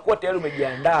unakuwa tayari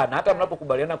umejiandaa, na hata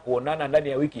mnapokubaliana kuonana ndani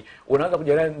ya wiki, unaanza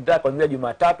kujiandaa kuanzia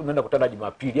Jumatatu unaenda kukutana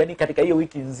Jumapili. Yaani katika hiyo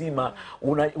wiki nzima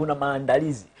una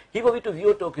maandalizi. Hivyo vitu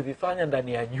vyote ukivifanya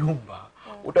ndani ya nyumba,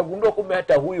 utagundua kumbe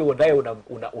hata huyo naye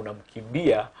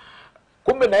unamkimbia,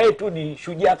 kumbe na yeye tu ni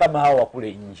shujaa kama hao wa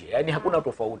kule nje. Yaani hakuna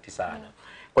tofauti sana.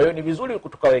 Kwa hiyo ni vizuri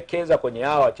tukawekeza kwenye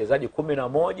hao wachezaji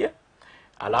 11,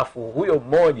 alafu huyo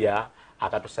mmoja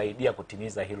akatusaidia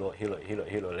kutimiza hilo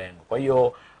lengo. Kwa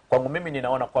hiyo kwangu mimi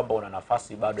ninaona kwamba una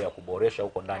nafasi bado ya kuboresha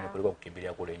huko ndani kuliko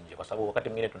kukimbilia kule nje, kwa sababu wakati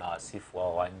mwingine tunawasifu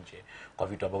hao wa nje kwa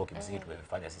vitu ambavyo kimsingi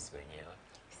tumevifanya sisi wenyewe.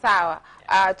 Sawa.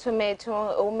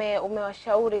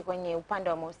 Umewashauri kwenye upande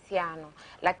wa mahusiano,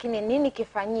 lakini nini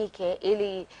kifanyike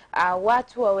ili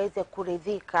watu waweze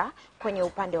kuridhika kwenye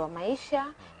upande wa maisha,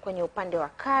 kwenye upande wa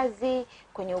kazi,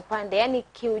 kwenye upande yani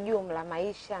kiujumla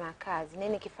maisha na kazi?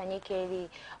 Nini kifanyike ili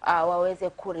waweze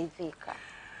kuridhika?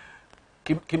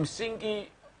 Kimsingi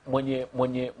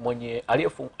mwenye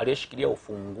aliyeshikilia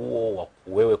ufunguo wa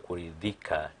wewe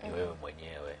kuridhika ni wewe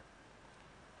mwenyewe.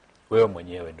 Wewe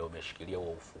mwenyewe ndio umeshikilia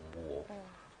huo ufunguo.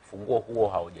 Ufunguo huo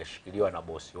haujashikiliwa na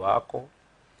bosi wako.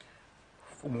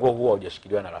 Ufunguo huo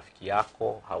haujashikiliwa na rafiki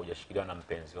yako, haujashikiliwa na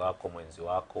mpenzi wako, mwenzi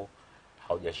wako,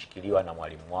 haujashikiliwa na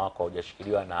mwalimu wako,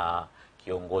 haujashikiliwa na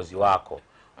kiongozi wako.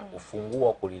 Ufunguo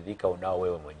wa kuridhika unao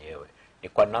wewe mwenyewe. Ni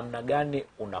kwa namna gani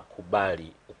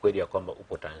unakubali ukweli ya kwamba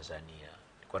upo Tanzania?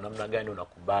 Ni kwa namna gani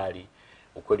unakubali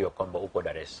ukweli wa kwamba upo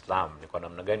Dar es Salaam? Ni kwa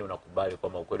namna gani unakubali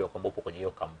kwamba ukweli wa kwamba upo kwenye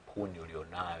hiyo kampuni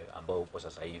ulionayo ambayo upo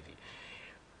sasa hivi?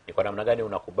 Ni kwa namna gani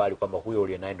unakubali kwamba huyo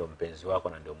ulienaye ndio mpenzi wako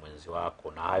na ndio mwenzi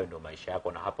wako, na hayo ndio maisha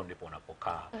yako na hapo ndipo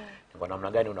unapokaa? Ni kwa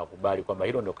namna gani unakubali kwamba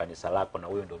hilo ndio kanisa lako na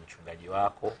huyo ndio mchungaji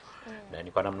wako? Na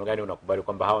ni kwa namna gani unakubali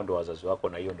kwamba hao ndio wazazi wako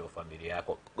na hiyo ndio familia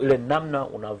yako? Ile namna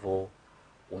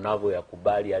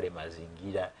unavyoyakubali yale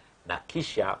mazingira na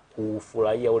kisha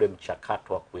kufurahia ule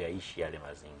mchakato wa kuyaishi yale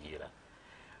mazingira.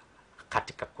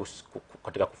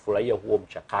 Katika kufurahia huo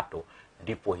mchakato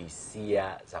ndipo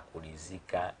hisia za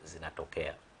kuridhika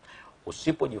zinatokea.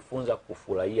 Usipojifunza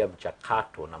kufurahia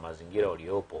mchakato na mazingira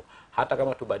uliopo, hata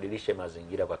kama tubadilishe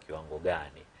mazingira kwa kiwango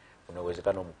gani, kuna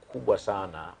uwezekano mkubwa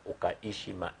sana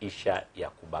ukaishi maisha ya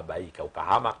kubabaika,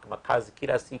 ukahama makazi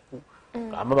kila siku,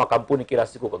 kama makampuni kila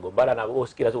siku, ukagombana na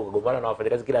boss kila siku, ukagombana na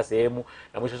wafanyakazi kila sehemu,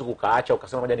 na mwisho siku ukaacha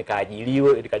ukasema ngoja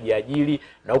nikajiajiri,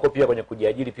 na huko pia kwenye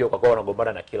kujiajiri pia ukakuwa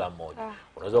unagombana na kila mmoja.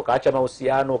 Unaweza ukaacha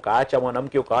mahusiano, ukaacha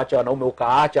mwanamke, ukaacha wanaume,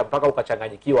 ukaacha mpaka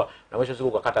ukachanganyikiwa, na mwisho siku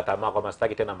ukakata tamaa kwa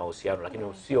mastaki tena mahusiano.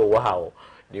 Lakini sio wao,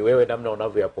 ni wewe namna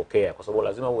unavyoyapokea, kwa sababu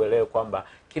lazima uelewe kwamba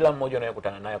kila mmoja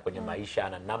unayekutana naye kwenye maisha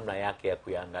ana namna yake ya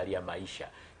kuangalia maisha.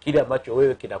 Kile ambacho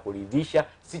wewe kinakuridhisha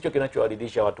sicho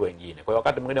kinachowaridhisha watu wengine. Kwa hiyo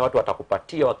wakati mwingine watu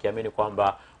watakupatia wakiamini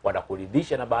kwamba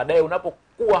wanakuridhisha, na baadaye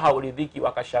unapokuwa hauridhiki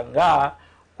wakashangaa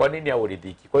kwa nini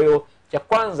hauridhiki. Kwa hiyo cha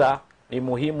kwanza ni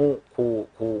muhimu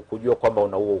kujua kwamba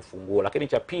una huo ufunguo, lakini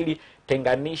cha pili,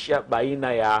 tenganisha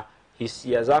baina ya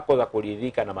hisia zako za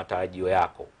kuridhika na matarajio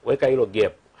yako. Weka hilo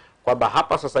gap kwamba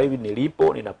hapa sasa hivi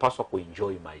nilipo ninapaswa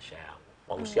kuenjoy maisha yangu.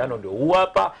 Mahusiano ndio huu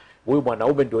hapa, huyu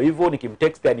mwanaume ndio hivyo,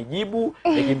 nikimtext anijibu,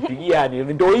 nikimpigia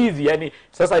ndio hivi. Yani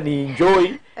sasa ni enjoy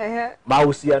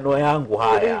mahusiano yangu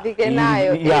haya.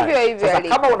 Sasa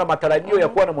kama una matarajio ya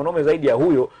kuwa na mwanaume zaidi ya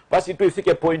huyo, basi tu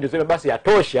ifike point useme basi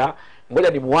yatosha, ngoja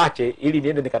nimuache ili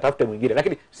niende nikatafute mwingine.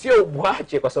 Lakini sio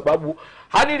muache kwa sababu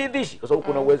haniridhishi, kwa sababu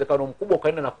kuna uwezekano mkubwa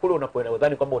ukaenda na kule unapoenda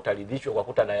udhani kwamba utaridhishwa kwa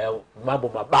kukuta na mambo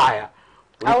mabaya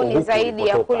au ni zaidi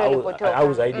ya kule ulipotoka,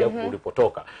 au zaidi ya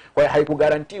ulipotoka. Kwa hiyo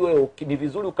haikugarantii wewe. Ni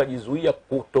vizuri ukajizuia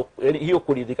hiyo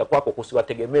kuridhika kwako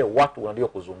kusiwategemee watu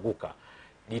waliokuzunguka.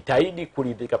 Jitahidi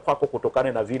kuridhika kwako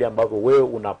kutokana na vile ambavyo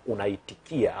wewe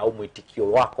unaitikia au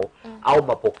mwitikio wako au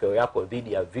mapokeo yako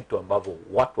dhidi ya vitu ambavyo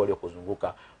watu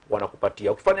waliokuzunguka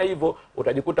wanakupatia. Ukifanya hivyo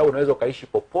utajikuta unaweza ukaishi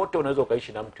popote, unaweza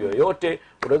ukaishi na mtu yoyote,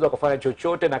 unaweza kufanya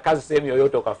chochote na kazi sehemu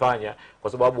yoyote ukafanya,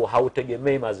 kwa sababu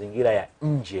hautegemei mazingira ya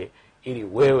nje ili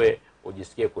wewe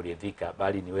ujisikie kuridhika,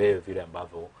 bali ni wewe vile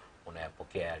ambavyo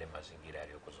unayapokea yale mazingira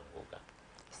yaliyokuzunguka.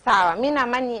 Sawa, mimi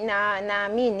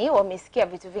naamini wamesikia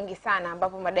vitu vingi sana,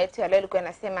 ambapo mada yetu ya leo ilikuwa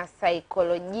inasema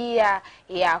saikolojia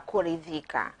ya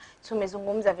kuridhika.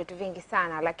 Tumezungumza vitu vingi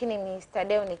sana, lakini Mr.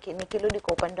 Deo, nikirudi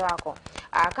kwa upande wako,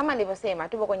 kama nilivyosema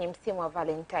tupo kwenye msimu wa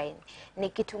Valentine. Ni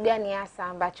kitu gani hasa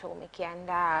ambacho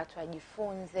umekiandaa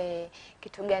tujifunze?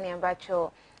 Kitu gani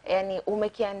ambacho yani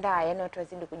umekiandaa, yani watu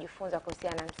wazidi kujifunza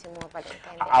kuhusiana na msimu wa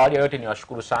Valentine? Awali ya yote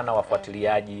niwashukuru sana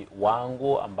wafuatiliaji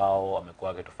wangu ambao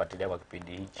wamekuwa wakitufuatilia kwa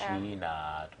kipindi hichi,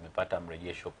 na tumepata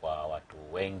mrejesho kwa watu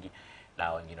wengi,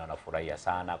 na wengine wanafurahia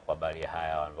sana kwa habari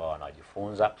haya ambao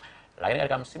wanajifunza. Lakini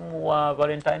katika msimu wa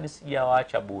Valentine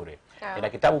sijawaacha bure. Nina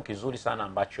kitabu kizuri sana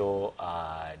ambacho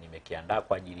nimekiandaa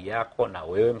kwa ajili yako, na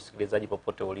wewe msikilizaji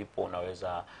popote ulipo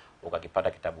unaweza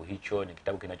ukakipata kitabu hicho. Ni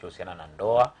kitabu kinachohusiana na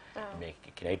ndoa.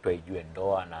 Kinaitwa Ijue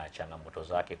Ndoa na Changamoto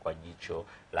Zake kwa Jicho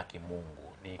la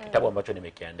Kimungu. Ni kitabu ambacho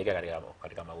nimekiandika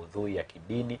katika maudhui ya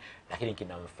kidini, lakini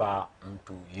kinamfaa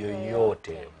mtu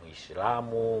yoyote,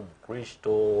 Muislamu,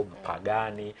 Mkristo,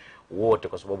 mpagani, wote,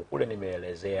 kwa sababu kule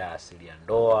nimeelezea asili ya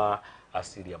ndoa,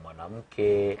 asili ya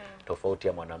mwanamke, tofauti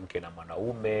ya mwanamke na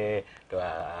mwanaume,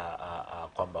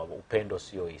 kwamba upendo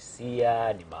sio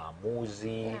hisia, ni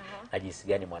maamuzi, na jinsi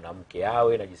gani mwanamke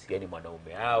awe na jinsi gani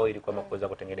mwanaume awe, ili kwamba kuweza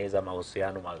kutengeneza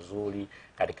mahusiano mazuri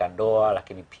katika ndoa.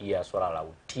 Lakini pia swala la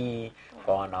utii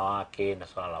kwa wanawake na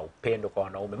swala la upendo kwa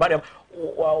wanaume. Mariam,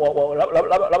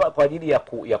 kwa ajili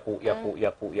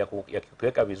ya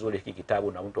kuweka vizuri hiki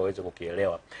kitabu na mtu aweze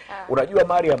kukielewa. Unajua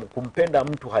Mariam, kumpenda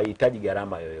mtu haihitaji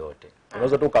gharama yoyote.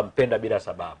 Unaweza tu kumpenda bila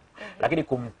sababu. Lakini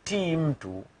kumtii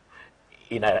mtu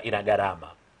ina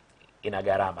gharama. Ina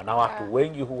gharama, na watu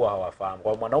wengi huwa hawafahamu.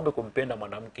 Kwa mwanaume kumpenda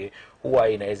mwanamke huwa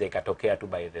inaweza ikatokea tu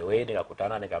by the way,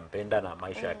 nikakutana nikampenda na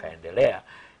maisha yakaendelea.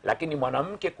 Lakini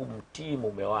mwanamke kumtii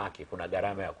mume wake kuna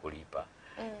gharama ya kulipa.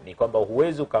 Ni kwamba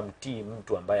huwezi ukamtii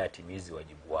mtu ambaye atimizi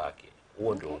wajibu wake.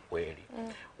 Huo ndio ukweli.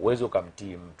 Huwezi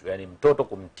ukamtii mtu. Yani mtoto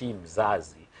kumtii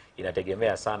mzazi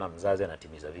inategemea sana mzazi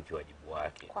anatimiza vipi wajibu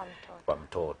wake kwa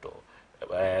mtoto.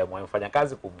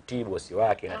 Mfanyakazi kumtii bosi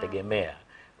wake inategemea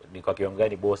ni kwa kiwango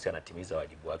gani bosi anatimiza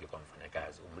wajibu wake kwa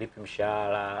mfanyakazi. Umlipi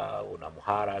mshahara,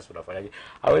 unamharas, unafanyaje,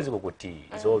 hawezi kukutii.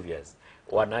 It's obvious.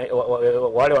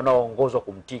 Wale wanaoongozwa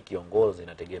kumtii kiongozi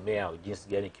inategemea jinsi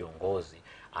gani kiongozi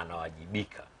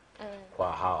anawajibika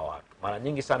kwa hawa watu. Mara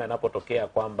nyingi sana inapotokea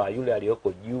kwamba yule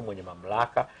aliyoko juu mwenye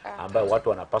mamlaka ambaye watu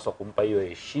wanapaswa kumpa hiyo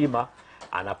heshima,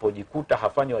 anapojikuta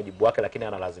hafanyi wajibu wake lakini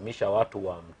analazimisha watu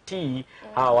wamtii,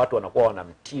 hawa watu wanakuwa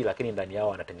wanamtii lakini ndani yao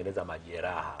wanatengeneza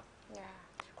majeraha.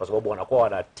 Kwa sababu wanakuwa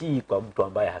wanatii kwa mtu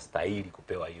ambaye hastahili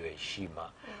kupewa hiyo heshima.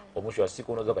 Kwa mwisho wa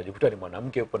siku unaweza kujikuta ni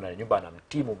mwanamke yupo na nyumba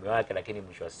anamtii mume wake, lakini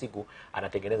mwisho wa siku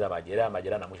anatengeneza majeraha,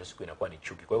 na mwisho wa siku inakuwa ni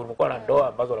chuki. Kwa hiyo kumekuwa na ndoa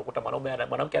ambazo unakuta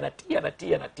mwanamke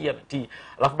anatii,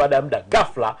 alafu baada ya muda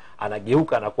ghafla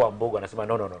anageuka anakuwa mbogo, anasema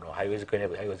no,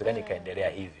 haiwezekani kaendelea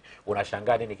hivi.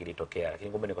 Unashangaa nini kilitokea,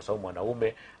 lakini kumbe ni kwa sababu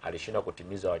mwanaume alishindwa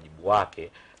kutimiza wajibu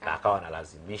wake na akawa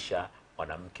analazimisha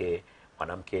mwanamke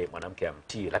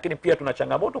amtii. Lakini pia tuna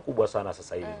changamoto kubwa sana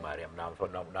sasa hivi Mariam,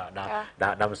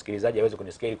 na msikilizaji aweze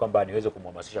kunisikia kwamba niweze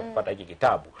kumhamasisha kupata hiki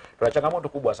kitabu. Tuna changamoto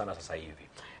kubwa sana sasa hivi.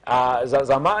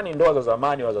 Zamani, ndoa za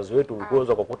zamani, wazazi wetu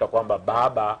walikuwa kukuta kwamba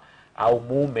baba au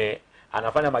mume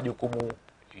anafanya majukumu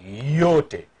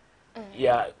yote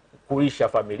ya kulisha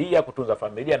familia, kutunza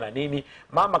familia na nini.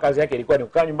 Mama kazi yake ilikuwa ni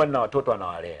kukaa nyumbani na watoto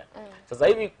anawalea. Sasa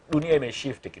hivi dunia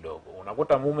imeshift kidogo.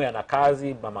 Unakuta mume ana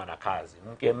kazi, mama ana kazi.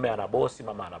 Mume ana bosi,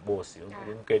 mama ana bosi.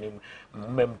 Mke ni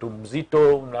mume mtu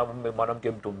mzito na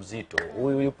mwanamke mtu mzito.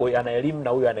 Huyu yupo ana elimu na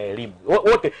huyu ana elimu.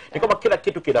 Wote ni kama kila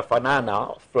kitu kinafanana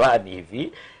fulani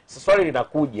hivi. Sasa swali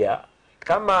linakuja,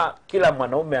 kama kila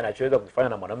mwanaume anachoweza kufanya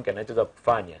na mwanamke anachoweza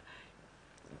kufanya,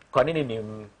 kwa nini ni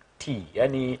utii?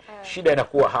 Yani shida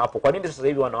inakuwa hapo. Kwa nini sasa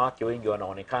hivi wanawake wengi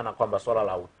wanaonekana kwamba swala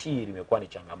la utii limekuwa ni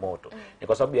changamoto? Ni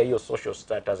kwa sababu ya hiyo social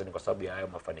status, ni kwa sababu ya hayo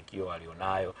mafanikio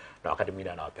walionayo, na wakati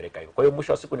mwingine anawapeleka hivyo. Kwa hiyo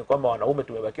mwisho wa siku ni kwamba wanaume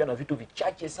tumebakiwa na vitu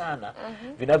vichache sana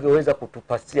vinavyoweza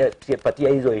kutupatia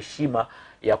hizo heshima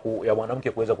ya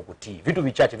mwanamke kuweza kukutii. Vitu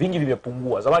vichache, vingi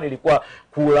vimepungua. Zamani ilikuwa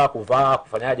kula, kuvaa,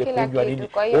 kufanyaje, kunywa nini,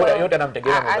 yote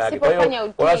anamtegemea mume wake. Kwa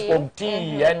hiyo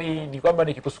unapomtii, yani ni kwamba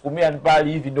nikikusukumia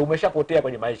mbali hivi ndio umeshapotea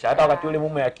kwenye maisha. Hata wakati yule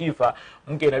mume akifa,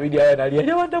 mke inabidi awe analia,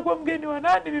 "Jamani, nitakuwa mgeni wa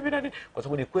nani mimi nani?" Kwa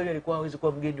sababu ni kweli alikuwa hawezi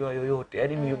kuwa mgeni wa yoyote.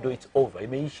 Yaani ndio it's over,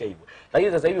 imeisha hivyo.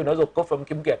 Lakini sasa hivi unaweza kukofa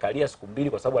mke akalia siku mbili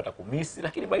kwa sababu atakumisi,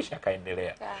 lakini maisha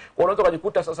yakaendelea. Kwa unaweza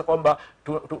kujikuta sasa kwamba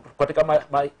katika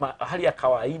hali ya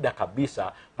kawaida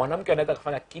kabisa mwanamke anaweza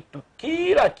kufanya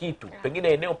kila kitu. Pengine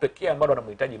eneo pekee ambalo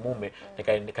anamhitaji mume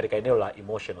ni katika eneo la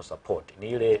emotional support. Ni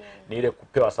ile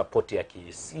kupewa support ya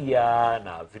kihisia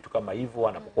na vitu kama hivyo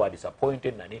anapokuwa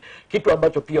disappointed na ni kitu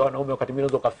ambacho pia wanaume wakati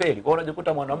mwingine wanaweza kufeli. Kwa hiyo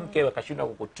unajikuta mwanamke akashindwa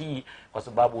kukutii kwa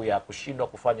sababu ya kushindwa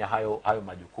kufanya hayo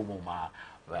majukumu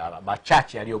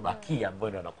machache yaliyobakia ambayo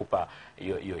ndio yanakupa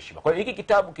hiyo heshima. Kwa hiyo hiki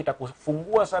kitabu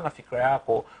kitakufungua sana fikra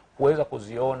yako kuweza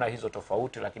kuziona hizo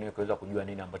tofauti, lakini kuweza kujua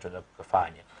nini ambacho unaweza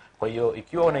kufanya. Kwa hiyo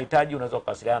ikiwa unahitaji unaweza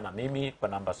kuwasiliana na mimi kwa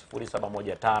namba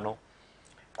 0715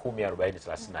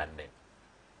 104034.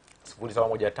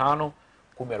 0715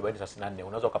 104034.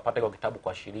 Unaweza ukapata hiyo kitabu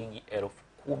kwa shilingi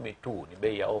 10,000 tu. Ni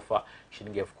bei ya ofa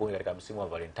shilingi 10,000 katika msimu wa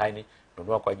Valentine.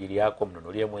 Nunua kwa ajili yako,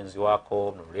 mnunulie mwenzi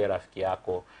wako, mnunulie rafiki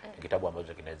yako. Ni kitabu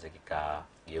ambacho kinaweza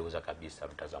kikageuza kabisa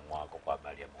mtazamo wako kwa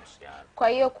habari ya mahusiano. Kwa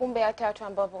hiyo kumbe hata watu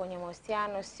ambao wapo kwenye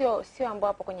mahusiano sio ambao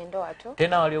wapo kwenye ndoa tu.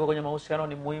 Tena walio kwenye mahusiano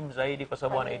ni muhimu zaidi kwa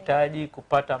sababu wanahitaji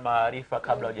kupata maarifa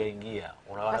kabla hujaingia.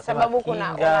 Kwa sababu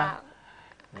kuna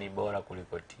ni bora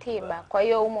kuliko tiba. Kwa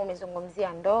hiyo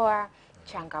umezungumzia ndoa,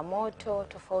 changamoto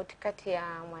tofauti kati ya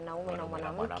mwanaume na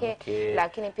mwanamke,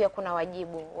 lakini pia kuna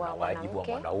wajibu wa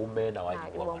mwanaume na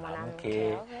wajibu wa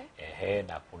mwanamke.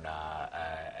 Na kuna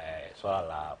swala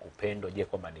la upendo, je,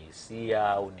 kwamba ni hisia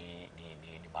au ni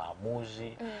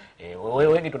maamuzi.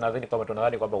 Wengi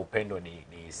tunadhani kwamba upendo ni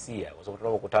hisia, kwa sababu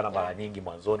tunapokutana mara nyingi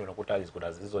mwanzoni unakuta kuna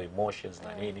hizo emotions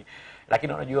na nini,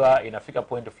 lakini unajua inafika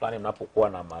point fulani mnapokuwa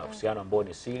na mahusiano ambayo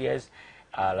ni serious,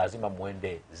 lazima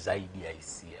muende zaidi ya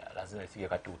hisia. Lazima ifike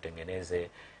wakati utengeneze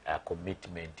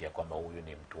commitment ya kwamba huyu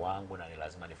ni mtu wangu na ni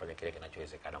lazima nifanye kile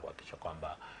kinachowezekana kuhakikisha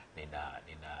kwamba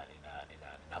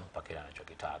ninampa kile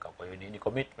anachokitaka. Kwa hiyo ni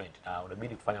commitment na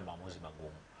unabidi kufanya maamuzi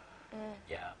magumu.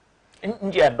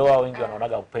 Nje ya ndoa wengi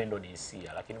wanaonaga upendo ni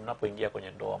hisia, lakini mnapoingia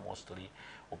kwenye ndoa mostly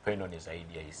upendo ni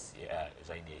zaidi ya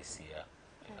hisia,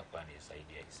 inakuwa ni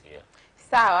zaidi ya hisia.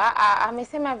 Sawa,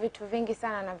 amesema vitu vingi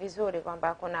sana na vizuri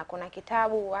kwamba kuna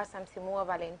kitabu hasa msimu wa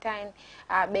Valentine,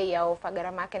 bei ya ofa,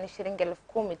 gharama yake ni shilingi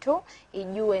 10,000 tu.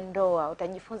 Ijue ndoa,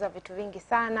 utajifunza vitu vingi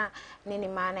sana, nini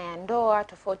maana ya ndoa,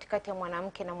 tofauti kati ya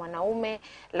mwanamke na mwanaume,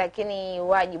 lakini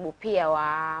wajibu pia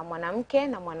wa mwanamke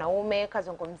na mwanaume,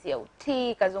 kazungumzia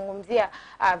utii, kazungumzia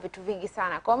vitu vingi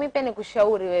sana. Kwa mimi pia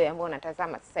nikushauri wewe ambao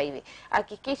unatazama sasa hivi,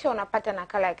 hakikisha unapata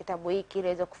nakala ya kitabu hiki ili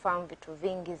uweze kufahamu vitu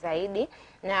vingi zaidi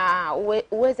na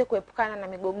uweze kuepukana na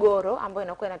migogoro ambayo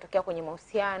inakuwa inatokea kwenye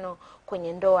mahusiano,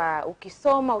 kwenye ndoa.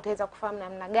 Ukisoma utaweza kufahamu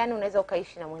namna gani unaweza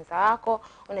ukaishi na mwenza wako,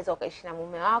 unaweza ukaishi na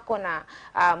mume wako na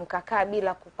mkakaa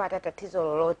bila kupata tatizo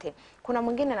lolote. Kuna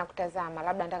mwingine anakutazama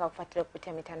labda anataka kufuatilia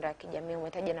kupitia mitandao ya kijamii,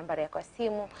 umetaja nambari yako ya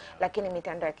simu, lakini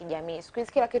mitandao ya kijamii siku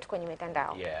hizi kila kitu kwenye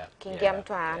mitandao. Kiingia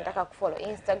mtu anataka kufollow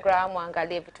Instagram,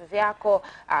 angalie vitu vyako,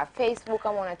 Facebook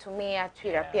kama unatumia,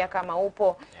 Twitter pia kama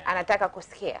upo, anataka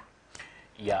kusikia.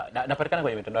 Napatikana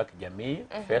kwenye mitandao ya kijamii.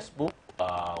 Facebook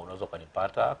unaweza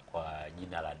kunipata kwa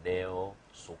jina la Deo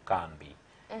Sukambi.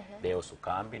 Deo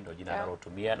Sukambi ndio jina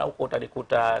nalotumia, na huko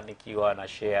utanikuta nikiwa na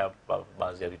share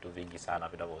baadhi ya vitu vingi sana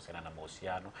vinavyohusiana na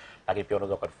mahusiano. Lakini pia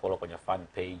unaweza kufollow kwenye fan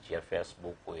page ya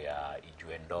Facebook ya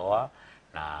Ijue Ndoa,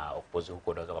 na of course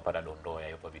huko unaweza kupata dondoo ya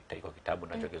hivyo kitabu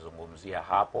ninachokizungumzia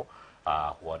hapo.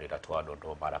 Huwa nitatoa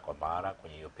dondoo mara kwa mara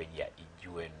kwenye hiyo page ya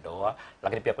Ijue Ndoa.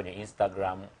 Lakini pia kwenye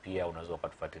Instagram pia unaweza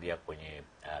kutufuatilia kwenye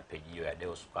page hiyo ya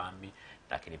Deo Sukambi,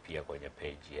 lakini pia kwenye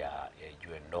page ya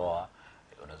Ijue Ndoa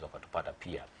unaweza kutupata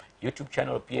pia. YouTube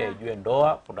channel pia Ijue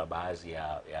Ndoa, kuna baadhi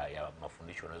ya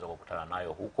mafundisho unaweza kukutana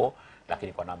nayo huko,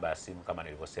 lakini kwa namba ya simu kama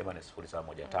nilivyosema ni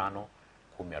 0715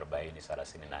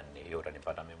 104034. Hiyo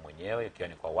utanipata mimi mwenyewe, ikiwa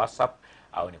ni kwa WhatsApp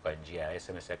au ni kwa njia ya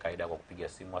SMS ya kawaida kwa kupiga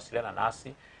simu. Wasiliana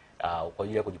nasi kwa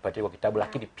ajili ya kujipatia kwa kitabu.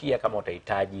 Lakini pia kama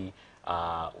utahitaji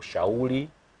ushauri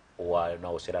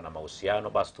unaohusiana na mahusiano,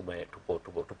 basi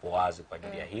tupo wazi kwa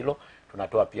ajili ya hilo.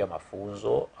 Tunatoa pia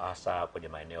mafunzo hasa kwenye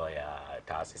maeneo ya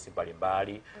taasisi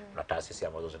mbalimbali. Kuna taasisi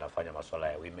ambazo zinafanya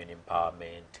masuala ya women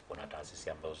empowerment, kuna taasisi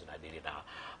ambazo zinadili na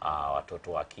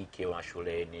watoto wa kike wa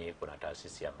shuleni, kuna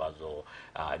taasisi ambazo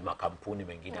makampuni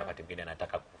mengine wakati mwingine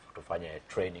anataka tufanye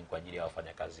training kwa ajili ya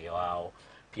wafanyakazi wao.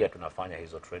 Pia tunafanya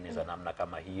hizo training za namna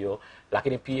kama hiyo.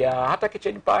 Lakini pia hata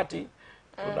kitchen party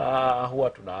huwa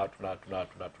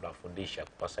tunafundisha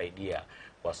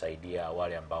kuwasaidia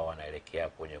wale ambao wanaelekea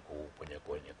kwenye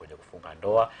kufunga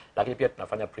ndoa, lakini pia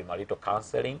tunafanya premarital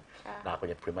counseling. Na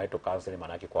kwenye premarital counseling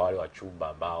maana yake kwa wale wachumba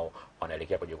ambao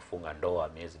wanaelekea kwenye kufunga ndoa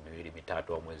miezi 2,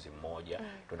 3 au mwezi mmoja,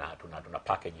 tuna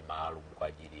package maalum kwa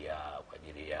ajili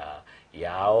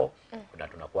yao.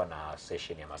 Tunakuwa na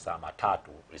session ya masaa 3,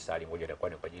 risali moja itakuwa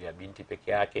ni kwa ajili ya binti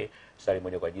peke yake, risali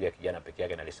moja kwa ajili ya kijana peke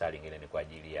yake, na risali nyingine ni kwa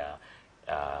ajili ya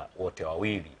wote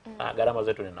wawili. Na gharama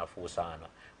zetu ni nafuu sana,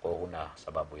 kwa hiyo huna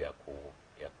sababu ya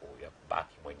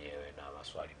kubaki mwenyewe na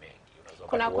maswali mengi.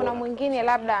 Kuna mwingine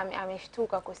labda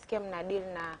ameshtuka kusikia mnadili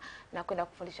na kwenda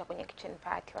kufundisha kwenye kitchen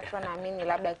party. Watu wanaamini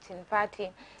labda kitchen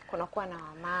party kunakuwa na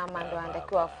wamama ndio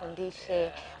wanatakiwa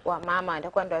wafundishe, wamama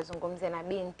wanatakiwa ndio wazungumze na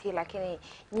binti, lakini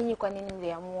nyinyi kwa nini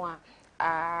mliamua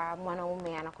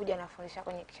mwanaume anakuja anafundisha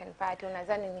kwenye kitchen party?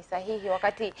 Unadhani ni sahihi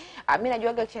wakati mimi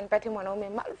najuaga kitchen party mwanaume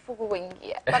marufuku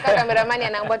kuingia, mpaka kameramani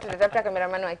anaomba tutatafuta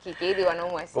kameramani wa kike ili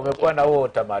wanaume wasiingie? Kumekuwa na huo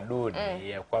utamaduni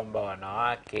ya kwamba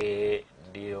wanawake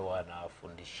ndio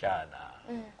wanafundishana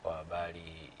kwa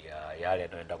habari ya yale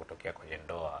yanayoenda kutokea kwenye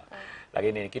ndoa.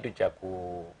 Lakini ni kitu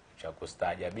cha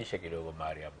kustaajabisha kidogo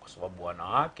Mariam, kwa sababu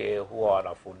wanawake huwa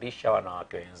wanafundisha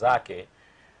wanawake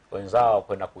wenzao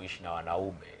kwenda kuishi na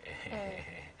wanaume.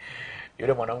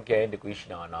 Yule mwanamke haendi kuishi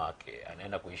na wanawake,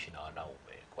 anaenda kuishi na wanaume.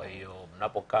 Kwa hiyo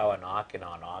mnapokaa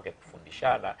wanawake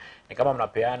kufundishana, ni kama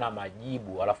mnapeana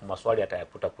majibu alafu maswali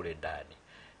atayakuta kule ndani.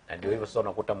 Na ndio hivyo sasa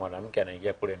unakuta mwanamke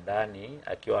anaingia kule ndani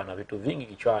akiwa ana vitu vingi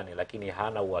kichwani, lakini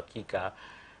hana uhakika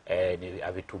ni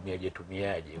avitumiaje.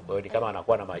 Kwa hiyo ni kama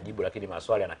anakuwa na majibu, lakini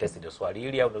maswali anatesti ndio swali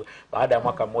hili, au baada ya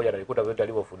mwaka mmoja analikuta vitu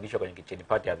alivyofundishwa kwenye kitchen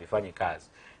party havifanyi kazi.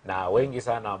 Na wengi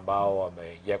sana ambao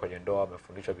wameingia kwenye ndoa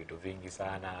wamefundishwa vitu vingi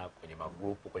sana kwenye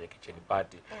magrupu, kwenye kitchen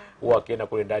party, huwa akienda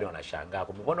kule ndani wanashangaa,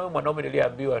 mbona huyu mwanaume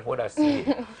niliambiwa mbona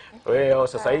si? Kwa hiyo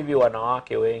sasa hivi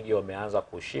wanawake wengi wameanza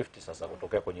kushift sasa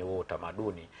kutokea kwenye huo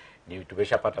utamaduni. Ni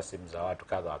tumeshapata simu za watu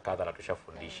kadha wa kadha na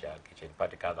tushafundisha kitchen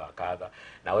party kadha wa kadha,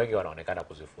 na wengi wanaonekana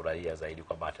kuzifurahia zaidi,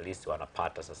 kwamba at least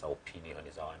wanapata sasa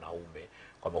opinion za wanaume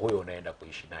kwamba huyo unaenda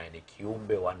kuishi naye ni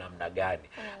kiumbe wa namna gani.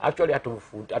 Actually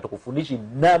hatukufundishi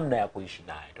namna ya kuishi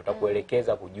naye,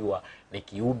 tutakuelekeza kujua ni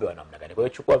kiumbe wa namna gani. Kwa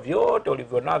hiyo chukua vyote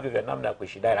ulivyonavyo vya namna ya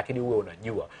kuishi naye, lakini uwe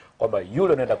unajua kwamba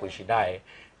yule unaenda kuishi naye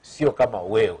sio kama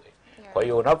wewe. Kwa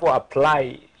hiyo unapo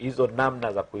apply hizo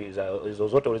namna hizo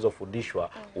zote ulizofundishwa,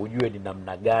 ujue ni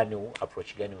namna gani,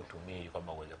 approach gani utumie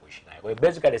kwamba uweze kuishi naye. Kwa hiyo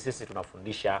basically sisi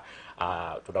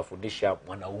tunafundisha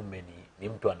mwanaume ni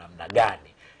mtu wa namna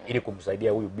gani, ili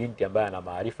kumsaidia huyu binti ambaye ana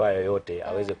maarifa yoyote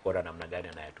aweze kuona namna gani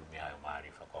anayatumia hayo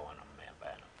maarifa kwa mwanamume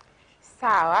ambaye anamfundisha.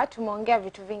 Sawa, tumeongea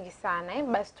vitu vingi sana.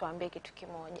 Basi tuambie kitu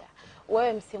kimoja.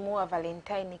 Wewe msimu wa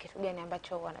Valentine kitu gani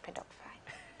ambacho unapenda kufanya?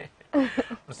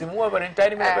 Msimu wa Valentine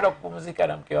mimi napenda kupumzika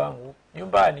na mke wangu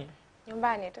nyumbani.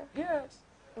 Nyumbani tu? Yes.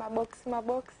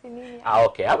 Maboksi nini?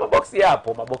 Okay, maboksi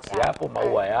yapo,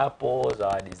 maua yapo,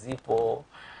 zawadi zipo.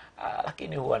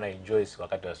 Lakini huwa na enjoy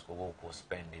wakati wa sikukuu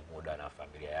kuspend muda na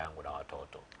familia yangu na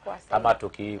watoto. Kama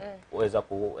tukiweza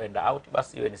kuenda out,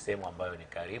 basi iwe ni sehemu ambayo ni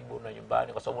karibu na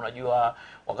nyumbani, kwa sababu unajua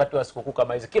wakati wa sikukuu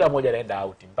kama hizi kila mmoja anaenda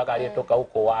out, mpaka aliyetoka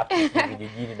huko wapi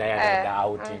vijijini na yeye anaenda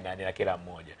out na kila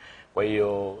mmoja. Kwa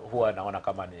hiyo huwa naona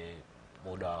kama ni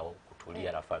muda wa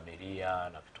kutulia na familia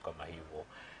na vitu kama hivyo.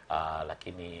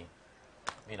 Lakini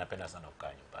mimi napenda sana kukaa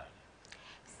nyumbani.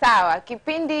 Sawa,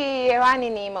 kipindi hewani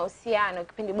ni Mahusiano,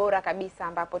 kipindi bora kabisa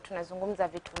ambapo tunazungumza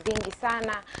vitu vingi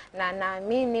sana, na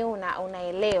naamini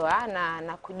unaelewa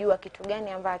na kujua kitu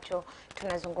gani ambacho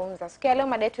tunazungumza. Siku ya leo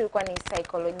mada yetu ilikuwa ni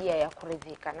saikolojia ya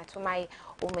kuridhika. Natumai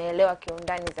umeelewa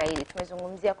kiundani zaidi.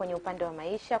 Tumezungumzia kwenye upande wa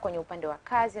maisha, kwenye upande wa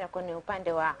kazi na kwenye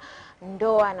upande wa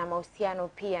ndoa na mahusiano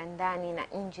pia ndani na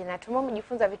nje. Na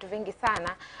tumejifunza vitu vingi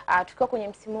sana tukiwa kwenye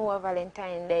msimu wa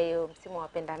Valentine Day, msimu wa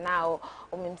pendanao.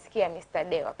 Umemsikia Mr.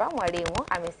 Deo hapa, mwalimu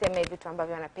amesema hivi vitu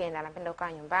ambavyo anapenda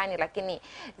kukaa nyumbani, lakini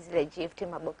zile gift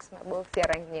mabox ya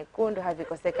rangi nyekundu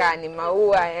havikosekani,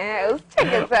 maua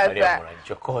usicheke sasa.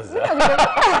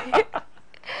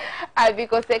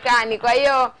 Havikosekani. Kwa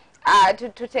hiyo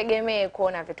tutegemee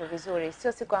kuona vitu vizuri.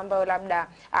 Sio siku ambayo labda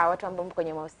watu ambao mko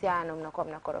kwenye mahusiano mnakuwa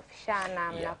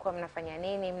mnakorofishana, mnakuwa mnafanya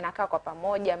nini, mnakaa kwa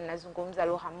pamoja, mnazungumza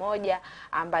lugha moja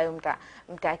ambayo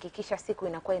mtahakikisha siku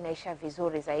inakuwa inaisha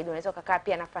vizuri zaidi. Unaweza kukaa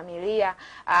pia na familia.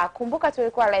 Kumbuka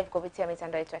tulikuwa live kupitia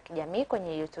mitandao yetu ya kijamii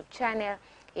kwenye YouTube channel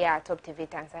ya Top TV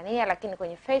Tanzania, lakini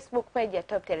kwenye Facebook page ya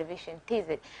Top Television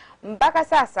TZ. Mpaka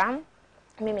sasa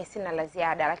mimi sina la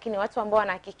ziada, lakini watu ambao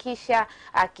wanahakikisha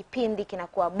kipindi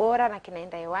kinakuwa bora na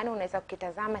kinaenda hewani, unaweza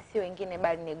kukitazama si wengine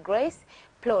bali ni Grace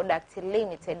Product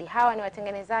Limited. Hawa ni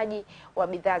watengenezaji wa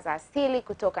bidhaa za asili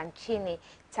kutoka nchini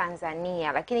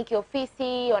Tanzania, lakini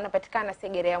kiofisi wanapatikana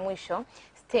Segerea mwisho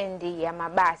stendi ya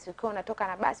mabasi. Ukiwa unatoka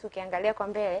na basi ukiangalia kwa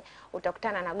mbele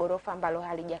utakutana na gorofa ambalo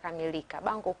halijakamilika.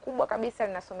 Bango kubwa kabisa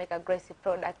linasomeka Grace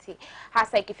Product.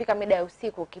 Hasa ikifika mida ya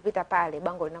usiku ukipita pale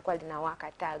bango linakuwa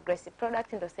linawaka taa. Grace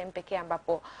Product ndio sehemu pekee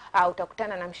ambapo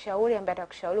utakutana na mshauri ambaye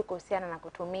atakushauri kuhusiana na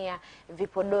kutumia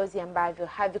vipodozi ambavyo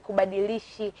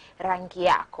havikubadilishi rangi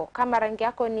yako. Kama rangi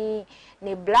yako ni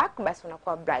black basi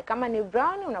unakuwa black. Kama ni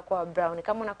brown unakuwa brown.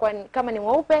 Kama ni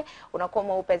mweupe unakuwa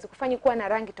mweupe. Zikufanyi kuwa na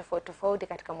rangi tofauti tofauti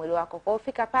katika mwili wako. Kwa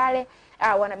ufika pale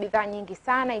wana bidhaa nyingi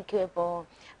sana ikiwepo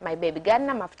My Baby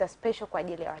Gardener, mafuta special kwa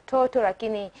ajili ya watoto,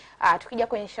 lakini tukija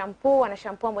kwenye shampoo, wana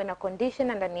shampoo ambayo ina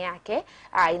conditioner ndani yake,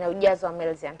 ina ujazo wa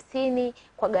ml 50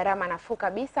 kwa gharama nafuu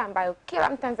kabisa ambayo kila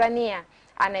Mtanzania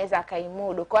anaweza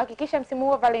akaimudu. Kwa hakikisha msimu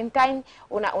huu wa Valentine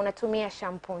unatumia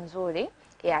shampoo nzuri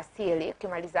ya asili.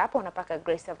 Ukimaliza hapo unapaka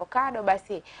Grace Avocado,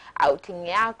 basi outing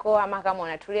yako ama kama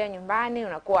unatulia nyumbani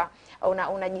unakuwa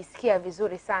unajisikia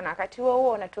vizuri sana. Wakati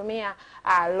huo unatumia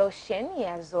lotion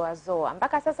ya Zoa.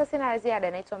 Mpaka sasa sina la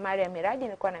ziada. Naitwa Maria Miraji,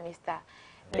 nilikuwa na Mr.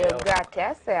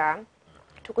 DEOGRATIUS.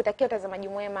 Tukutakia utazamaji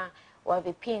mwema wa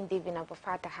vipindi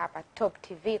vinavyofuata hapa Top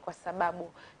TV, kwa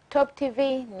sababu Top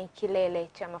TV ni kilele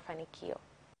cha mafanikio.